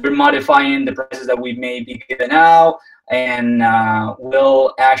 because we're modifying the prizes that we may be giving out, and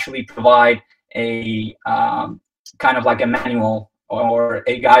we'll actually provide a kind of like a manual or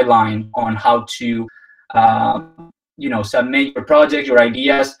a guideline on how to you know, submit your project, your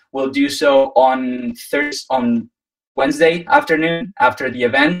ideas. We'll do so on Wednesday afternoon after the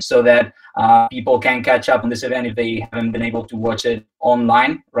event, so that people can catch up on this event if they haven't been able to watch it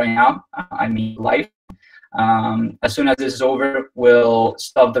online right now, I mean live. As soon as this is over, we'll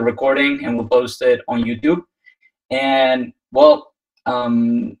stop the recording and we'll post it on YouTube. And well,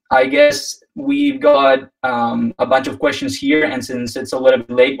 I guess we've got a bunch of questions here, and since it's a little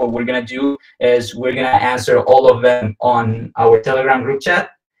bit late, what we're gonna do is we're gonna answer all of them on our Telegram group chat,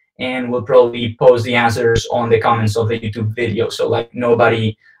 and we'll probably post the answers on the comments of the YouTube video, so like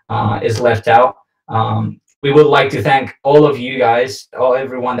nobody is left out. We would like to thank all of you guys,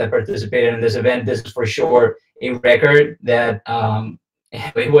 everyone that participated in this event. This is for sure a record that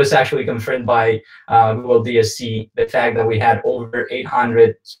it was actually confirmed by Google DSC, the fact that we had over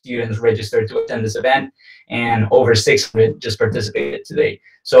 800 students registered to attend this event, and over 600 just participated today.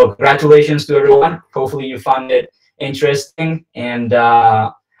 So congratulations to everyone. Hopefully you found it interesting and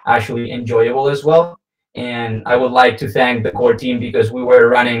actually enjoyable as well. And I would like to thank the core team, because we were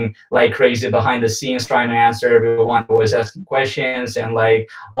running like crazy behind the scenes trying to answer everyone who was asking questions, and like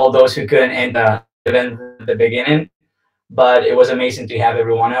all those who couldn't end the event at the beginning. But it was amazing to have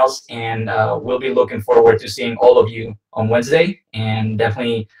everyone else, and we'll be looking forward to seeing all of you on Wednesday. And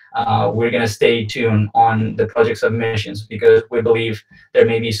definitely we're going to stay tuned on the project submissions, because we believe there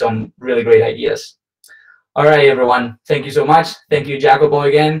may be some really great ideas. All right, everyone. Thank you so much. Thank you, Jacopo,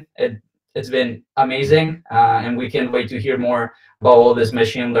 again. It's been amazing, and we can't wait to hear more about all this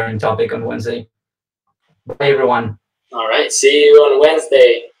machine learning topic on Wednesday. Bye, everyone. All right. See you on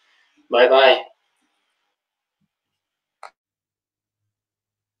Wednesday. Bye-bye.